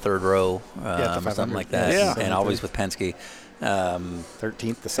race you were on the 3rd row, the 500. something like that, Yeah. and always with Penske.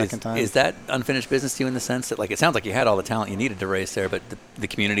 13th the second time. Is that unfinished business to you in the sense that, like, it sounds like you had all the talent you needed to race there, but the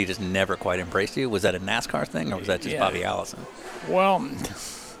community just never quite embraced you? Was that a NASCAR thing, or was that just Yeah. Bobby Allison? Well,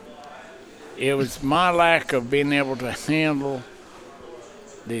 it was my lack of being able to handle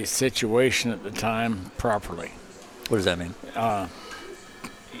the situation at the time properly. What does that mean?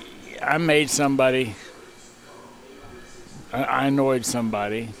 I made somebody, I annoyed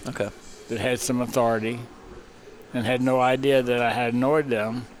somebody Okay. that had some authority and had no idea that I had annoyed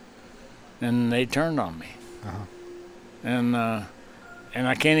them, and they turned on me. And I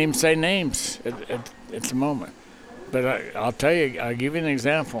can't even say names at the moment. But I'll tell you, I'll give you an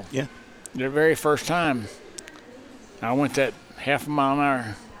example. Yeah. The very first time, I went that half a mile an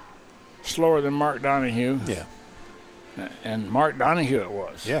hour slower than Mark Donahue, Yeah. and Mark Donahue it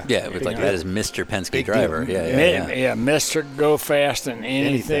was. Yeah. Yeah, it was like that is Mr. Penske Big deal. driver. Yeah. Mr. Go Fast and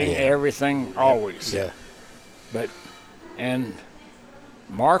anything, Anything. everything, always. Yeah. And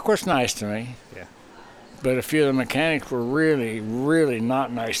Mark was nice to me. Yeah. But a few of the mechanics were really, really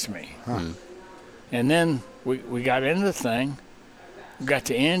not nice to me. And then we got into the thing, got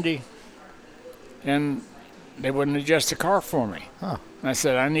to Indy, and they wouldn't adjust the car for me. Huh. And I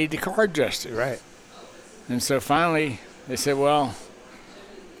said, I need the car adjusted. Right. And so finally they said, well,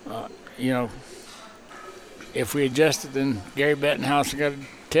 if we adjust it, then Gary Bettenhouse got to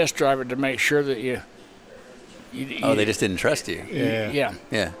test drive it to make sure that you Oh, they just didn't trust you. yeah.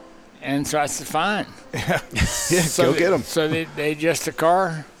 Yeah. And so I said, fine. Yeah. So Go get them. So they adjust the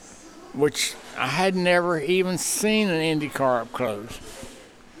car, which I had never even seen an Indy car up close.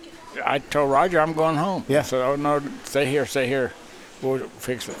 I told Roger I'm going home. Yeah. So, oh, no, stay here. We'll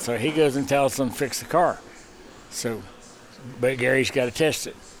fix it. So he goes and tells them to fix the car. So, but Gary's got to test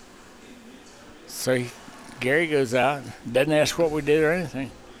it. So Gary goes out, doesn't ask what we did or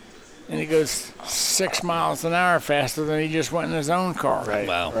anything. And he goes 6 miles an hour faster than he just went in his own car. Right.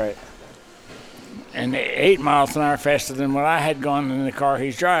 Wow. Right. And 8 miles an hour faster than what I had gone in the car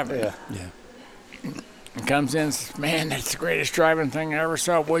he's driving. Yeah. And comes in and says, man, that's the greatest driving thing I ever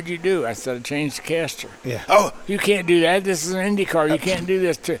saw. What'd you do? I said, I changed the caster. Yeah. Oh, you can't do that. This is an Indy car. You can't do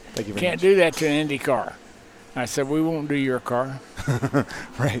this to Thank you very can't much. do that to an Indy car. I said, we won't do your car.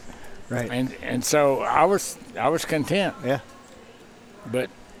 Right. Right. And so I was content. Yeah. But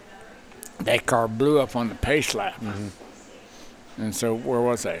that car blew up on the pace lap. And so where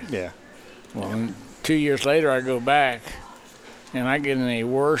was I? Yeah. Well, and 2 years later, I go back, and I get in a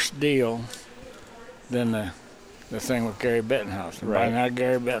worse deal than the thing with Gary Bettenhouse. And by Right. now,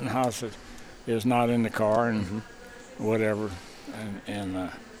 Gary Bettenhouse is not in the car and whatever. And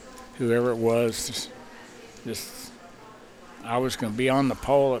whoever it was, just I was going to be on the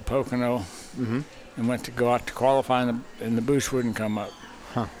pole at Pocono and went to go out to qualify, and the boost wouldn't come up.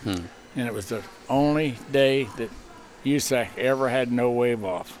 Huh. And it was the only day that USAC ever had no wave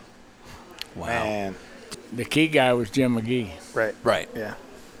off. Wow. Man. The key guy was Jim McGee. Right. Right. Yeah.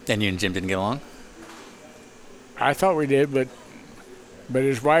 And you and Jim didn't get along? I thought we did, but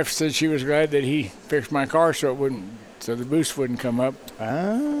his wife said she was glad that he fixed my car so the boost wouldn't come up.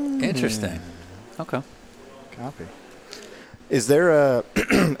 Interesting. Okay. Copy. Is there a,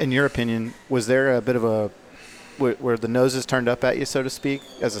 in your opinion, was there a bit of a, where the noses turned up at you, so to speak,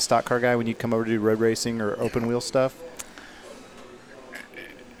 as a stock car guy when you come over to do road racing or open wheel stuff?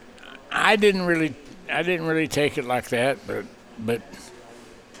 I didn't really take it like that, but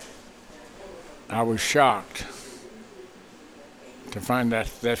I was shocked to find that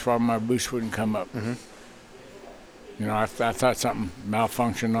that's why my boost wouldn't come up. You know, I thought something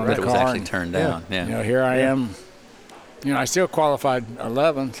malfunctioned on That the it was car. actually and, turned down. Yeah. You know, here I am. You know, I still qualified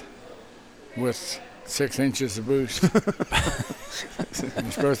 11th with 6 inches of boost. I'm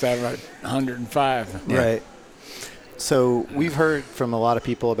supposed to have about 105. Yeah. Right. So we've heard from a lot of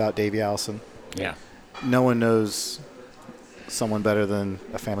people about Davey Allison. Yeah. No one knows someone better than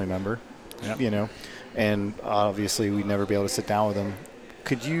a family member, Yep. you know, and obviously we'd never be able to sit down with him.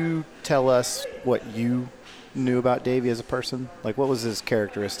 Could you tell us what you knew about Davey as a person? Like, what was his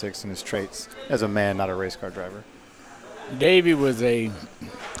characteristics and his traits as a man, not a race car driver? Davey was a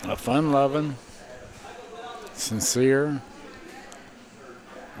fun-loving, sincere,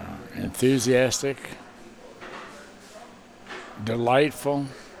 enthusiastic, delightful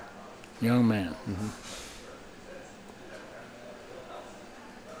young man.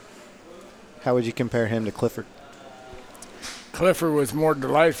 How would you compare him to Clifford? Clifford was more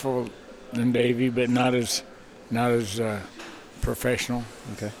delightful than Davey, but not as professional.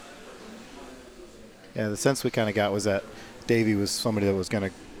 Okay. Yeah, the sense we kind of got was that Davey was somebody that was going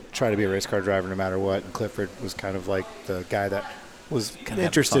to try to be a race car driver no matter what, and Clifford was kind of like the guy that was Kinda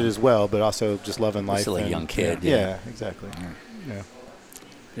interested having as well, but also just loving life. Still a and- young kid. Yeah, exactly. Yeah.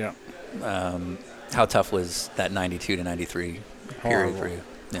 Yeah. How tough was that 92 to 93 period for you?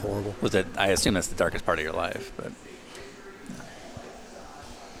 Yeah. Horrible. Was it? I assume that's the darkest part of your life, but.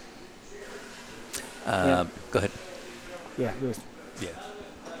 Go ahead. Yeah. Yes. Yeah.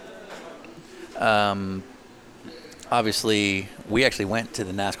 Obviously, we actually went to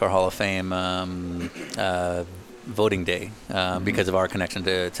the NASCAR Hall of Fame voting day because of our connection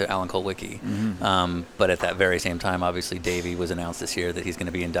to Alan Kulwicki. But at that very same time, obviously, Davey was announced this year that he's going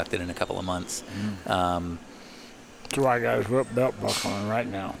to be inducted in a couple of months. So I got his belt buckle on right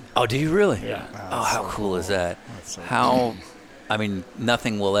now. Oh, do you really? Yeah. Oh, how cool is that? so How, I mean,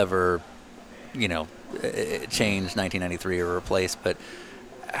 nothing will ever, change 1993 or replace, but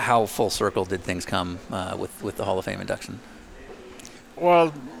how full circle did things come with the Hall of Fame induction?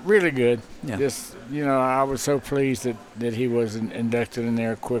 Well, really good. Yeah. Just, I was so pleased that he was inducted in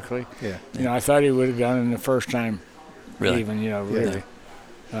there quickly. Yeah. I thought he would have done it the first time. Really? Even, really.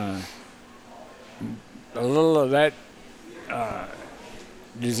 A little of that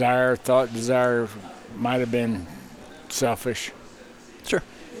desire might have been selfish. Sure.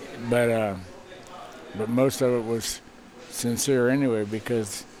 But most of it was sincere anyway,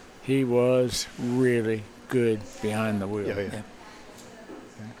 because he was really good behind the wheel. Yeah.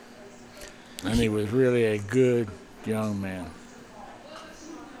 And he was really a good young man.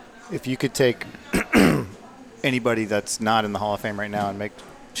 If you could take anybody that's not in the Hall of Fame right now and make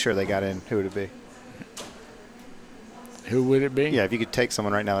sure they got in, who would it be? Who would it be? Yeah, if you could take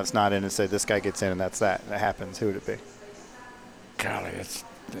someone right now that's not in and say this guy gets in and that's that happens, who would it be? Golly, that's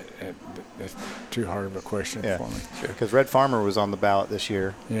too hard of a question for me. Sure. Because Red Farmer was on the ballot this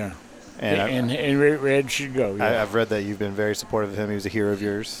year. Yeah. And And Red should go. Yeah. I've read that you've been very supportive of him. He was a hero of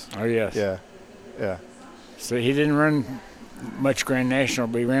yours. Oh, yes. Yeah. Yeah. So he didn't run much Grand National,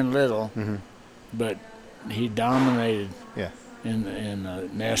 but he ran little. Mm-hmm. But he dominated Yeah. in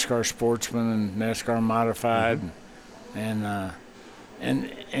NASCAR Sportsman and NASCAR Modified. Mm-hmm. And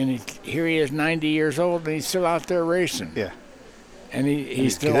here he is, 90 years old, and he's still out there racing. Yeah. And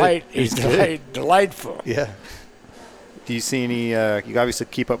he's good. delightful. Yeah. Do you see any? You obviously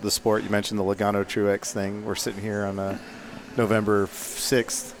keep up the sport. You mentioned the Logano Truex thing. We're sitting here on November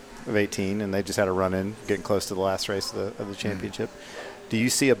 6th of 18, and they just had a run-in, getting close to the last race of the championship. Do you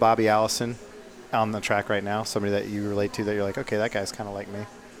see a Bobby Allison on the track right now? Somebody that you relate to that you're like, okay, that guy's kind of like me.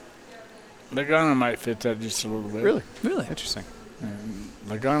 Logano might fit that just a little bit. Really interesting.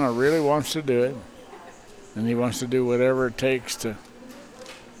 Logano really wants to do it, and he wants to do whatever it takes to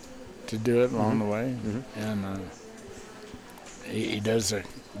do it along the way. And he does a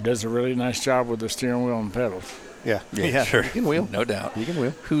really nice job with the steering wheel and pedals. Yeah, sure. You can wheel. No doubt. You can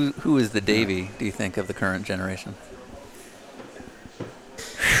wheel. Who is the Davey, do you think, of the current generation?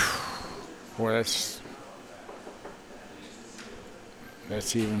 Boy,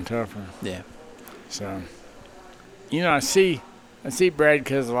 that's even tougher. Yeah. So, I see Brad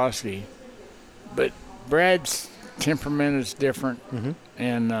Keselowski, but Brad's temperament is different,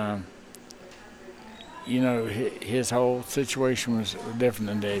 and his whole situation was different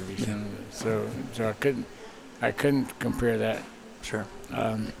than Davey's. So I couldn't compare that. Sure.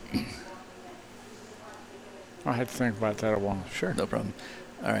 I'll have to think about that a while. Sure. No problem.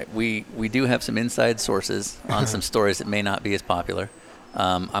 All right. We do have some inside sources on some stories that may not be as popular.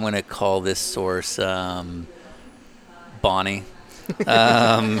 I'm going to call this source Bonnie. For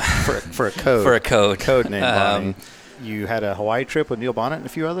a code. For a code. Code name Bonnie. You had a Hawaii trip with Neil Bonnet and a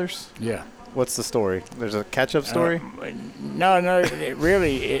few others? Yeah. What's the story? There's a catch-up story? No. It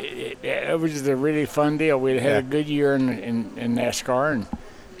was just a really fun deal. We had a good year in NASCAR, and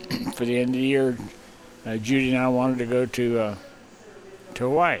for the end of the year, Judy and I wanted to go to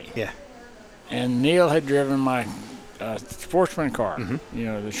Hawaii. Yeah. And Neil had driven my sportsman car,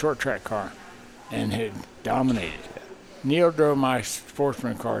 the short track car, and had dominated. Neil drove my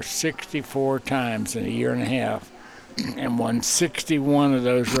sportsman car 64 times in a year and a half and won 61 of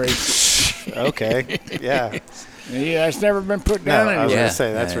those races. Okay, yeah. That's never been put down I was anywhere. going to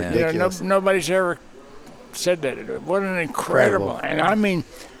say, that's ridiculous. Nobody's ever said that. What an incredible. And I mean,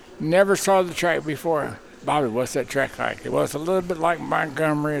 never saw the track before. Bobby, what's that track like? Well, it's a little bit like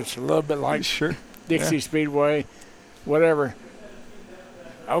Montgomery. It's a little bit like Dixie Speedway, whatever.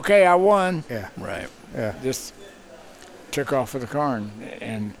 Okay, I won. Yeah. Right. Yeah. Just took off with the car,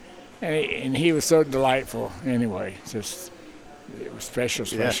 and he was so delightful anyway. Just it was special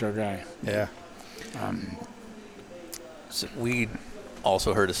guy. Yeah. So we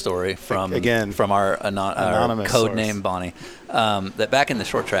also heard a story from our anonymous code source. name Bonnie that back in the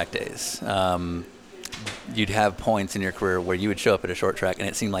short track days, you'd have points in your career where you would show up at a short track and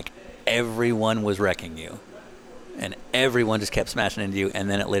it seemed like everyone was wrecking you, and everyone just kept smashing into you, and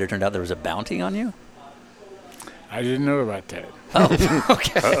then it later turned out there was a bounty on you. I didn't know about that. Oh,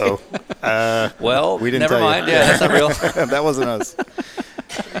 okay. Uh-oh. Well, we didn't never tell mind. You. Yeah, that's not real. That wasn't us.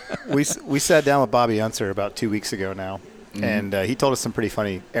 We sat down with Bobby Unser about 2 weeks ago now, and he told us some pretty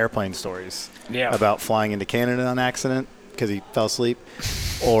funny airplane stories about flying into Canada on accident because he fell asleep,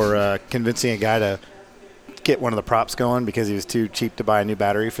 or convincing a guy to get one of the props going because he was too cheap to buy a new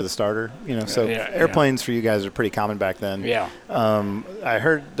battery for the starter. So airplanes for you guys are pretty common back then. Yeah. I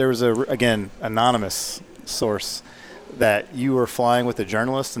heard there was anonymous source that you were flying with a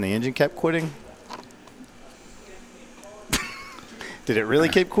journalist and the engine kept quitting. Did it really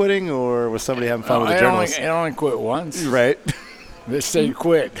keep quitting, or was somebody having fun with the journalist? It only quit once. Right. It stayed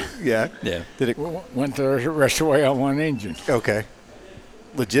quit. Yeah. Yeah. Did it? Went the rest of the way on one engine. Okay.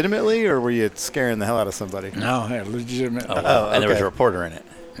 Legitimately, or were you scaring the hell out of somebody? No, legitimate. And there was a reporter in it.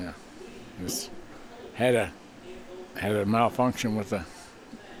 Yeah. Had a malfunction with the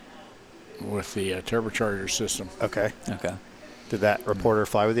turbocharger system. Okay. Okay. Did that reporter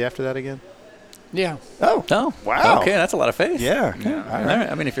fly with you after that again? Yeah. Oh. Wow. Okay, that's a lot of faith. Yeah. All right.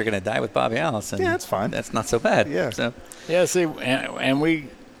 I mean, if you're going to die with Bobby Allison, that's fine. That's not so bad. Yeah. So. Yeah. See, and we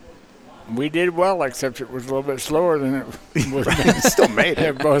did well, except it was a little bit slower than it was. Still made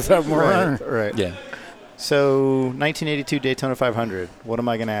it. Both of them were running. Right. Yeah. So 1982 Daytona 500. What am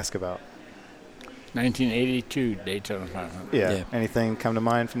I going to ask about? 1982 Daytona 500. Yeah. Anything come to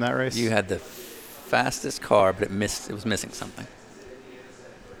mind from that race? You had the fastest car, but it was missing something.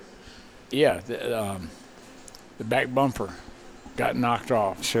 Yeah, the back bumper got knocked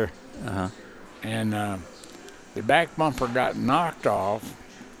off. Sure. Uh-huh. And the back bumper got knocked off.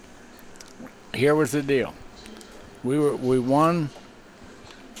 Here was the deal. We won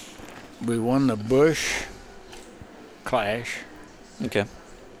the Busch Clash, Okay.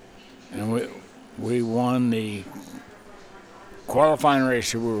 and we won the qualifying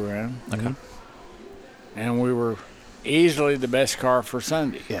race that we were in. Okay. And we were easily the best car for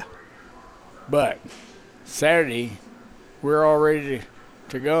Sunday. Yeah. But Saturday, we're all ready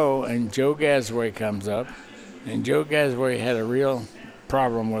to go, and Joe Gasaway comes up. And Joe Gasaway had a real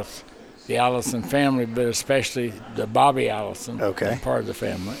problem with the Allison family, but especially the Bobby Allison part of the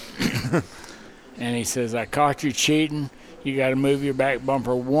family. And he says, I caught you cheating. You got to move your back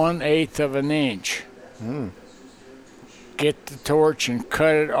bumper 1/8 of an inch. Get the torch and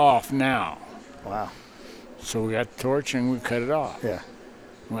cut it off now. Wow. So we got the torch and we cut it off. Yeah.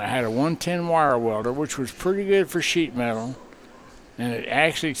 I had a 110 wire welder, which was pretty good for sheet metal. And it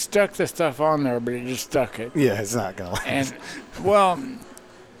actually stuck the stuff on there, but it just stuck it. Yeah, it's not going to last. And, well,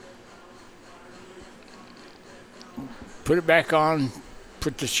 put it back on,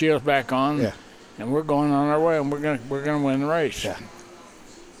 put the shields back on, and we're going on our way, and we're gonna win the race. Yeah.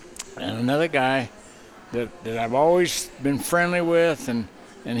 And another guy that I've always been friendly with, and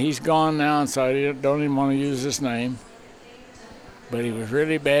he's gone now, and so I don't even want to use his name. But he was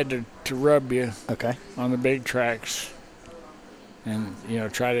really bad to rub you on the big tracks and,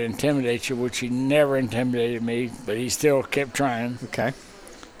 try to intimidate you, which he never intimidated me, but he still kept trying. Okay.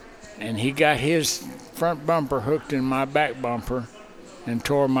 And he got his front bumper hooked in my back bumper and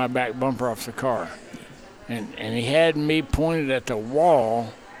tore my back bumper off the car. And he had me pointed at the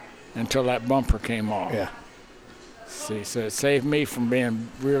wall until that bumper came off. Yeah. See, so it saved me from being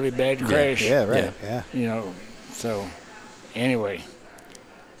really bad crash. Yeah, right. Yeah. So anyway,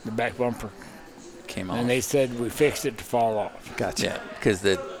 the back bumper came off. And they said we fixed it to fall off. Gotcha. Yeah, because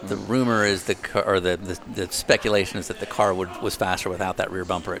the rumor is the speculation is that the car was faster without that rear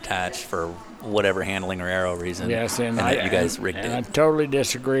bumper attached for whatever handling or aero reason. Yes, and that you guys rigged it. I totally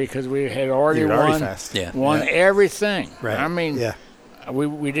disagree because we had already won everything. Right. I mean,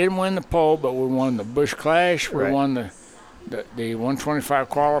 we didn't win the pole, but we won the Busch Clash. We won the 125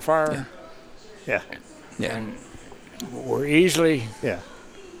 qualifier. Yeah. And we're easily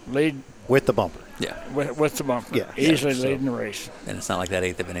lead with the bumper. Yeah. With the bumper. Yeah. Easily leading the race. And it's not like that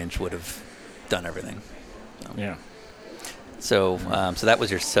 1/8 of an inch would have done everything. So. Yeah. So that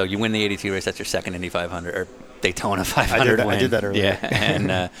was so you win the 82 race. That's your second Indy 500 or Daytona 500 win. I did that earlier.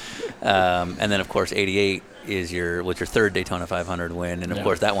 Yeah. And then of course 88 was your third Daytona 500 win, and of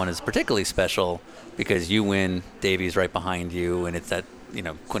course that one is particularly special because you win, Davey's right behind you, and it's that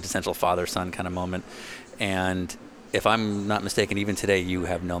quintessential father-son kind of moment. And if I'm not mistaken, even today you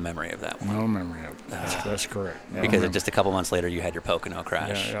have no memory of that one. No memory of it. That's correct. Because just a couple months later you had your Pocono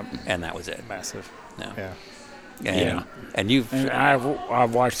crash, and that was it. Massive. Yeah. And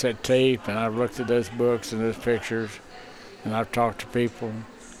I've watched that tape, and I've looked at those books and those pictures, and I've talked to people.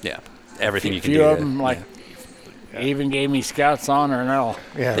 Yeah. Everything you can do. A few of them, even gave me Scout's honor and all.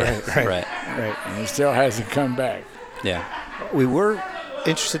 Yeah, right. And he still hasn't come back. Yeah. We were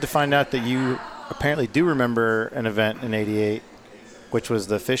interested to find out that you apparently do remember an event in '88, which was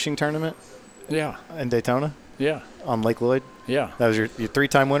the fishing tournament. Yeah. In Daytona. Yeah. On Lake Lloyd. Yeah. That was your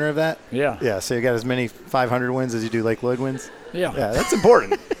 3-time winner of that. Yeah. Yeah. So you got as many 500 wins as you do Lake Lloyd wins. Yeah. Yeah, that's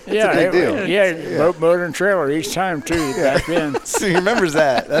important. That's a big deal. Yeah. Boat, motor, and trailer each time too. Back then. So he remembers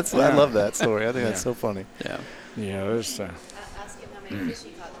that. I love that story. I think that's so funny. Yeah. Yeah. There's. Ask him how many fish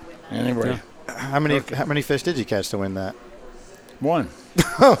he caught to win that. Anyway. How many fish did you catch to win that? One.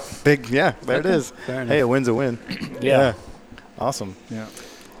 Oh, big. Yeah, there it is. Hey, a win's a win. Yeah. Awesome. Yeah.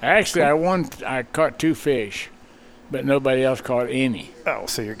 Actually, I caught 2 fish, but nobody else caught any. Oh,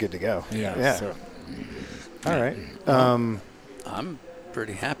 so you're good to go. Yeah. So. All right. I'm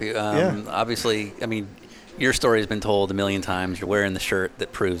pretty happy. Obviously, I mean, your story has been told a million times. You're wearing the shirt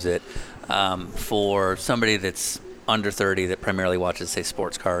that proves it. For somebody that's under 30 that primarily watches, say,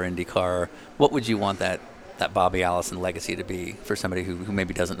 sports car or IndyCar, what would you want that Bobby Allison legacy to be for somebody who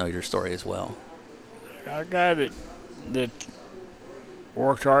maybe doesn't know your story as well? A guy that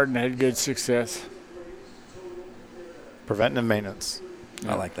worked hard and had good success. Preventative maintenance.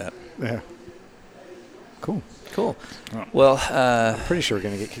 I like that. Yeah. Cool. Well, pretty sure we're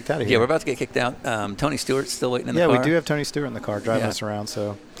going to get kicked out of here. Yeah, we're about to get kicked out. Tony Stewart's still waiting in the car. Yeah, we do have Tony Stewart in the car driving us around.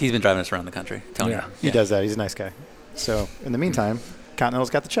 So he's been driving us around the country. Tony. Yeah, he does that. He's a nice guy. So in the meantime, Continental's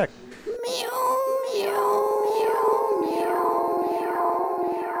got the check.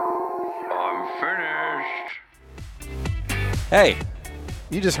 I'm finished. Hey,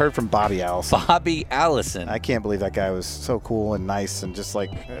 You just heard from Bobby Allison. Bobby Allison. I can't believe that guy was so cool and nice and just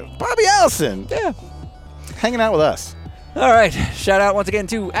like Bobby Allison. Yeah. Hanging out with us. All right. Shout out once again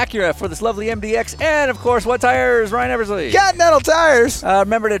to Acura for this lovely MDX. And, of course, What Tires? Ryan Eversley. Continental Tires.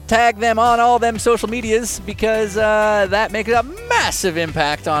 Remember to tag them on all them social medias because that makes a massive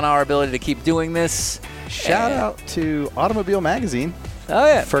impact on our ability to keep doing this. Shout out to Automobile Magazine Oh,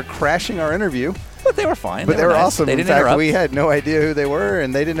 yeah. for crashing our interview. But they were fine. But they were nice. awesome. They In didn't fact, interrupt. we had no idea who they were,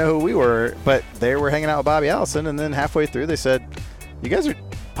 and they didn't know who we were. But they were hanging out with Bobby Allison, and then halfway through, they said, "You guys are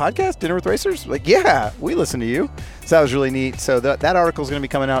podcast Dinner with Racers?" Like, yeah, we listen to you. So that was really neat. So that article is going to be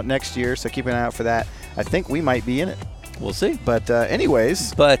coming out next year. So keep an eye out for that. I think we might be in it. We'll see. But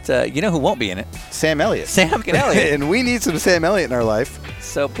anyways, But you know who won't be in it? Sam Elliott. Sam Elliott. And we need some Sam Elliott in our life.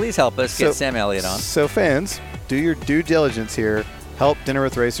 So please help us get Sam Elliott on. So fans, do your due diligence here. Help Dinner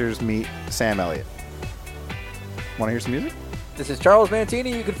with Racers meet Sam Elliott. Want to hear some music? This is Charles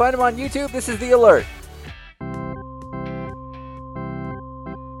Mantini. You can find him on YouTube. This is The Alert.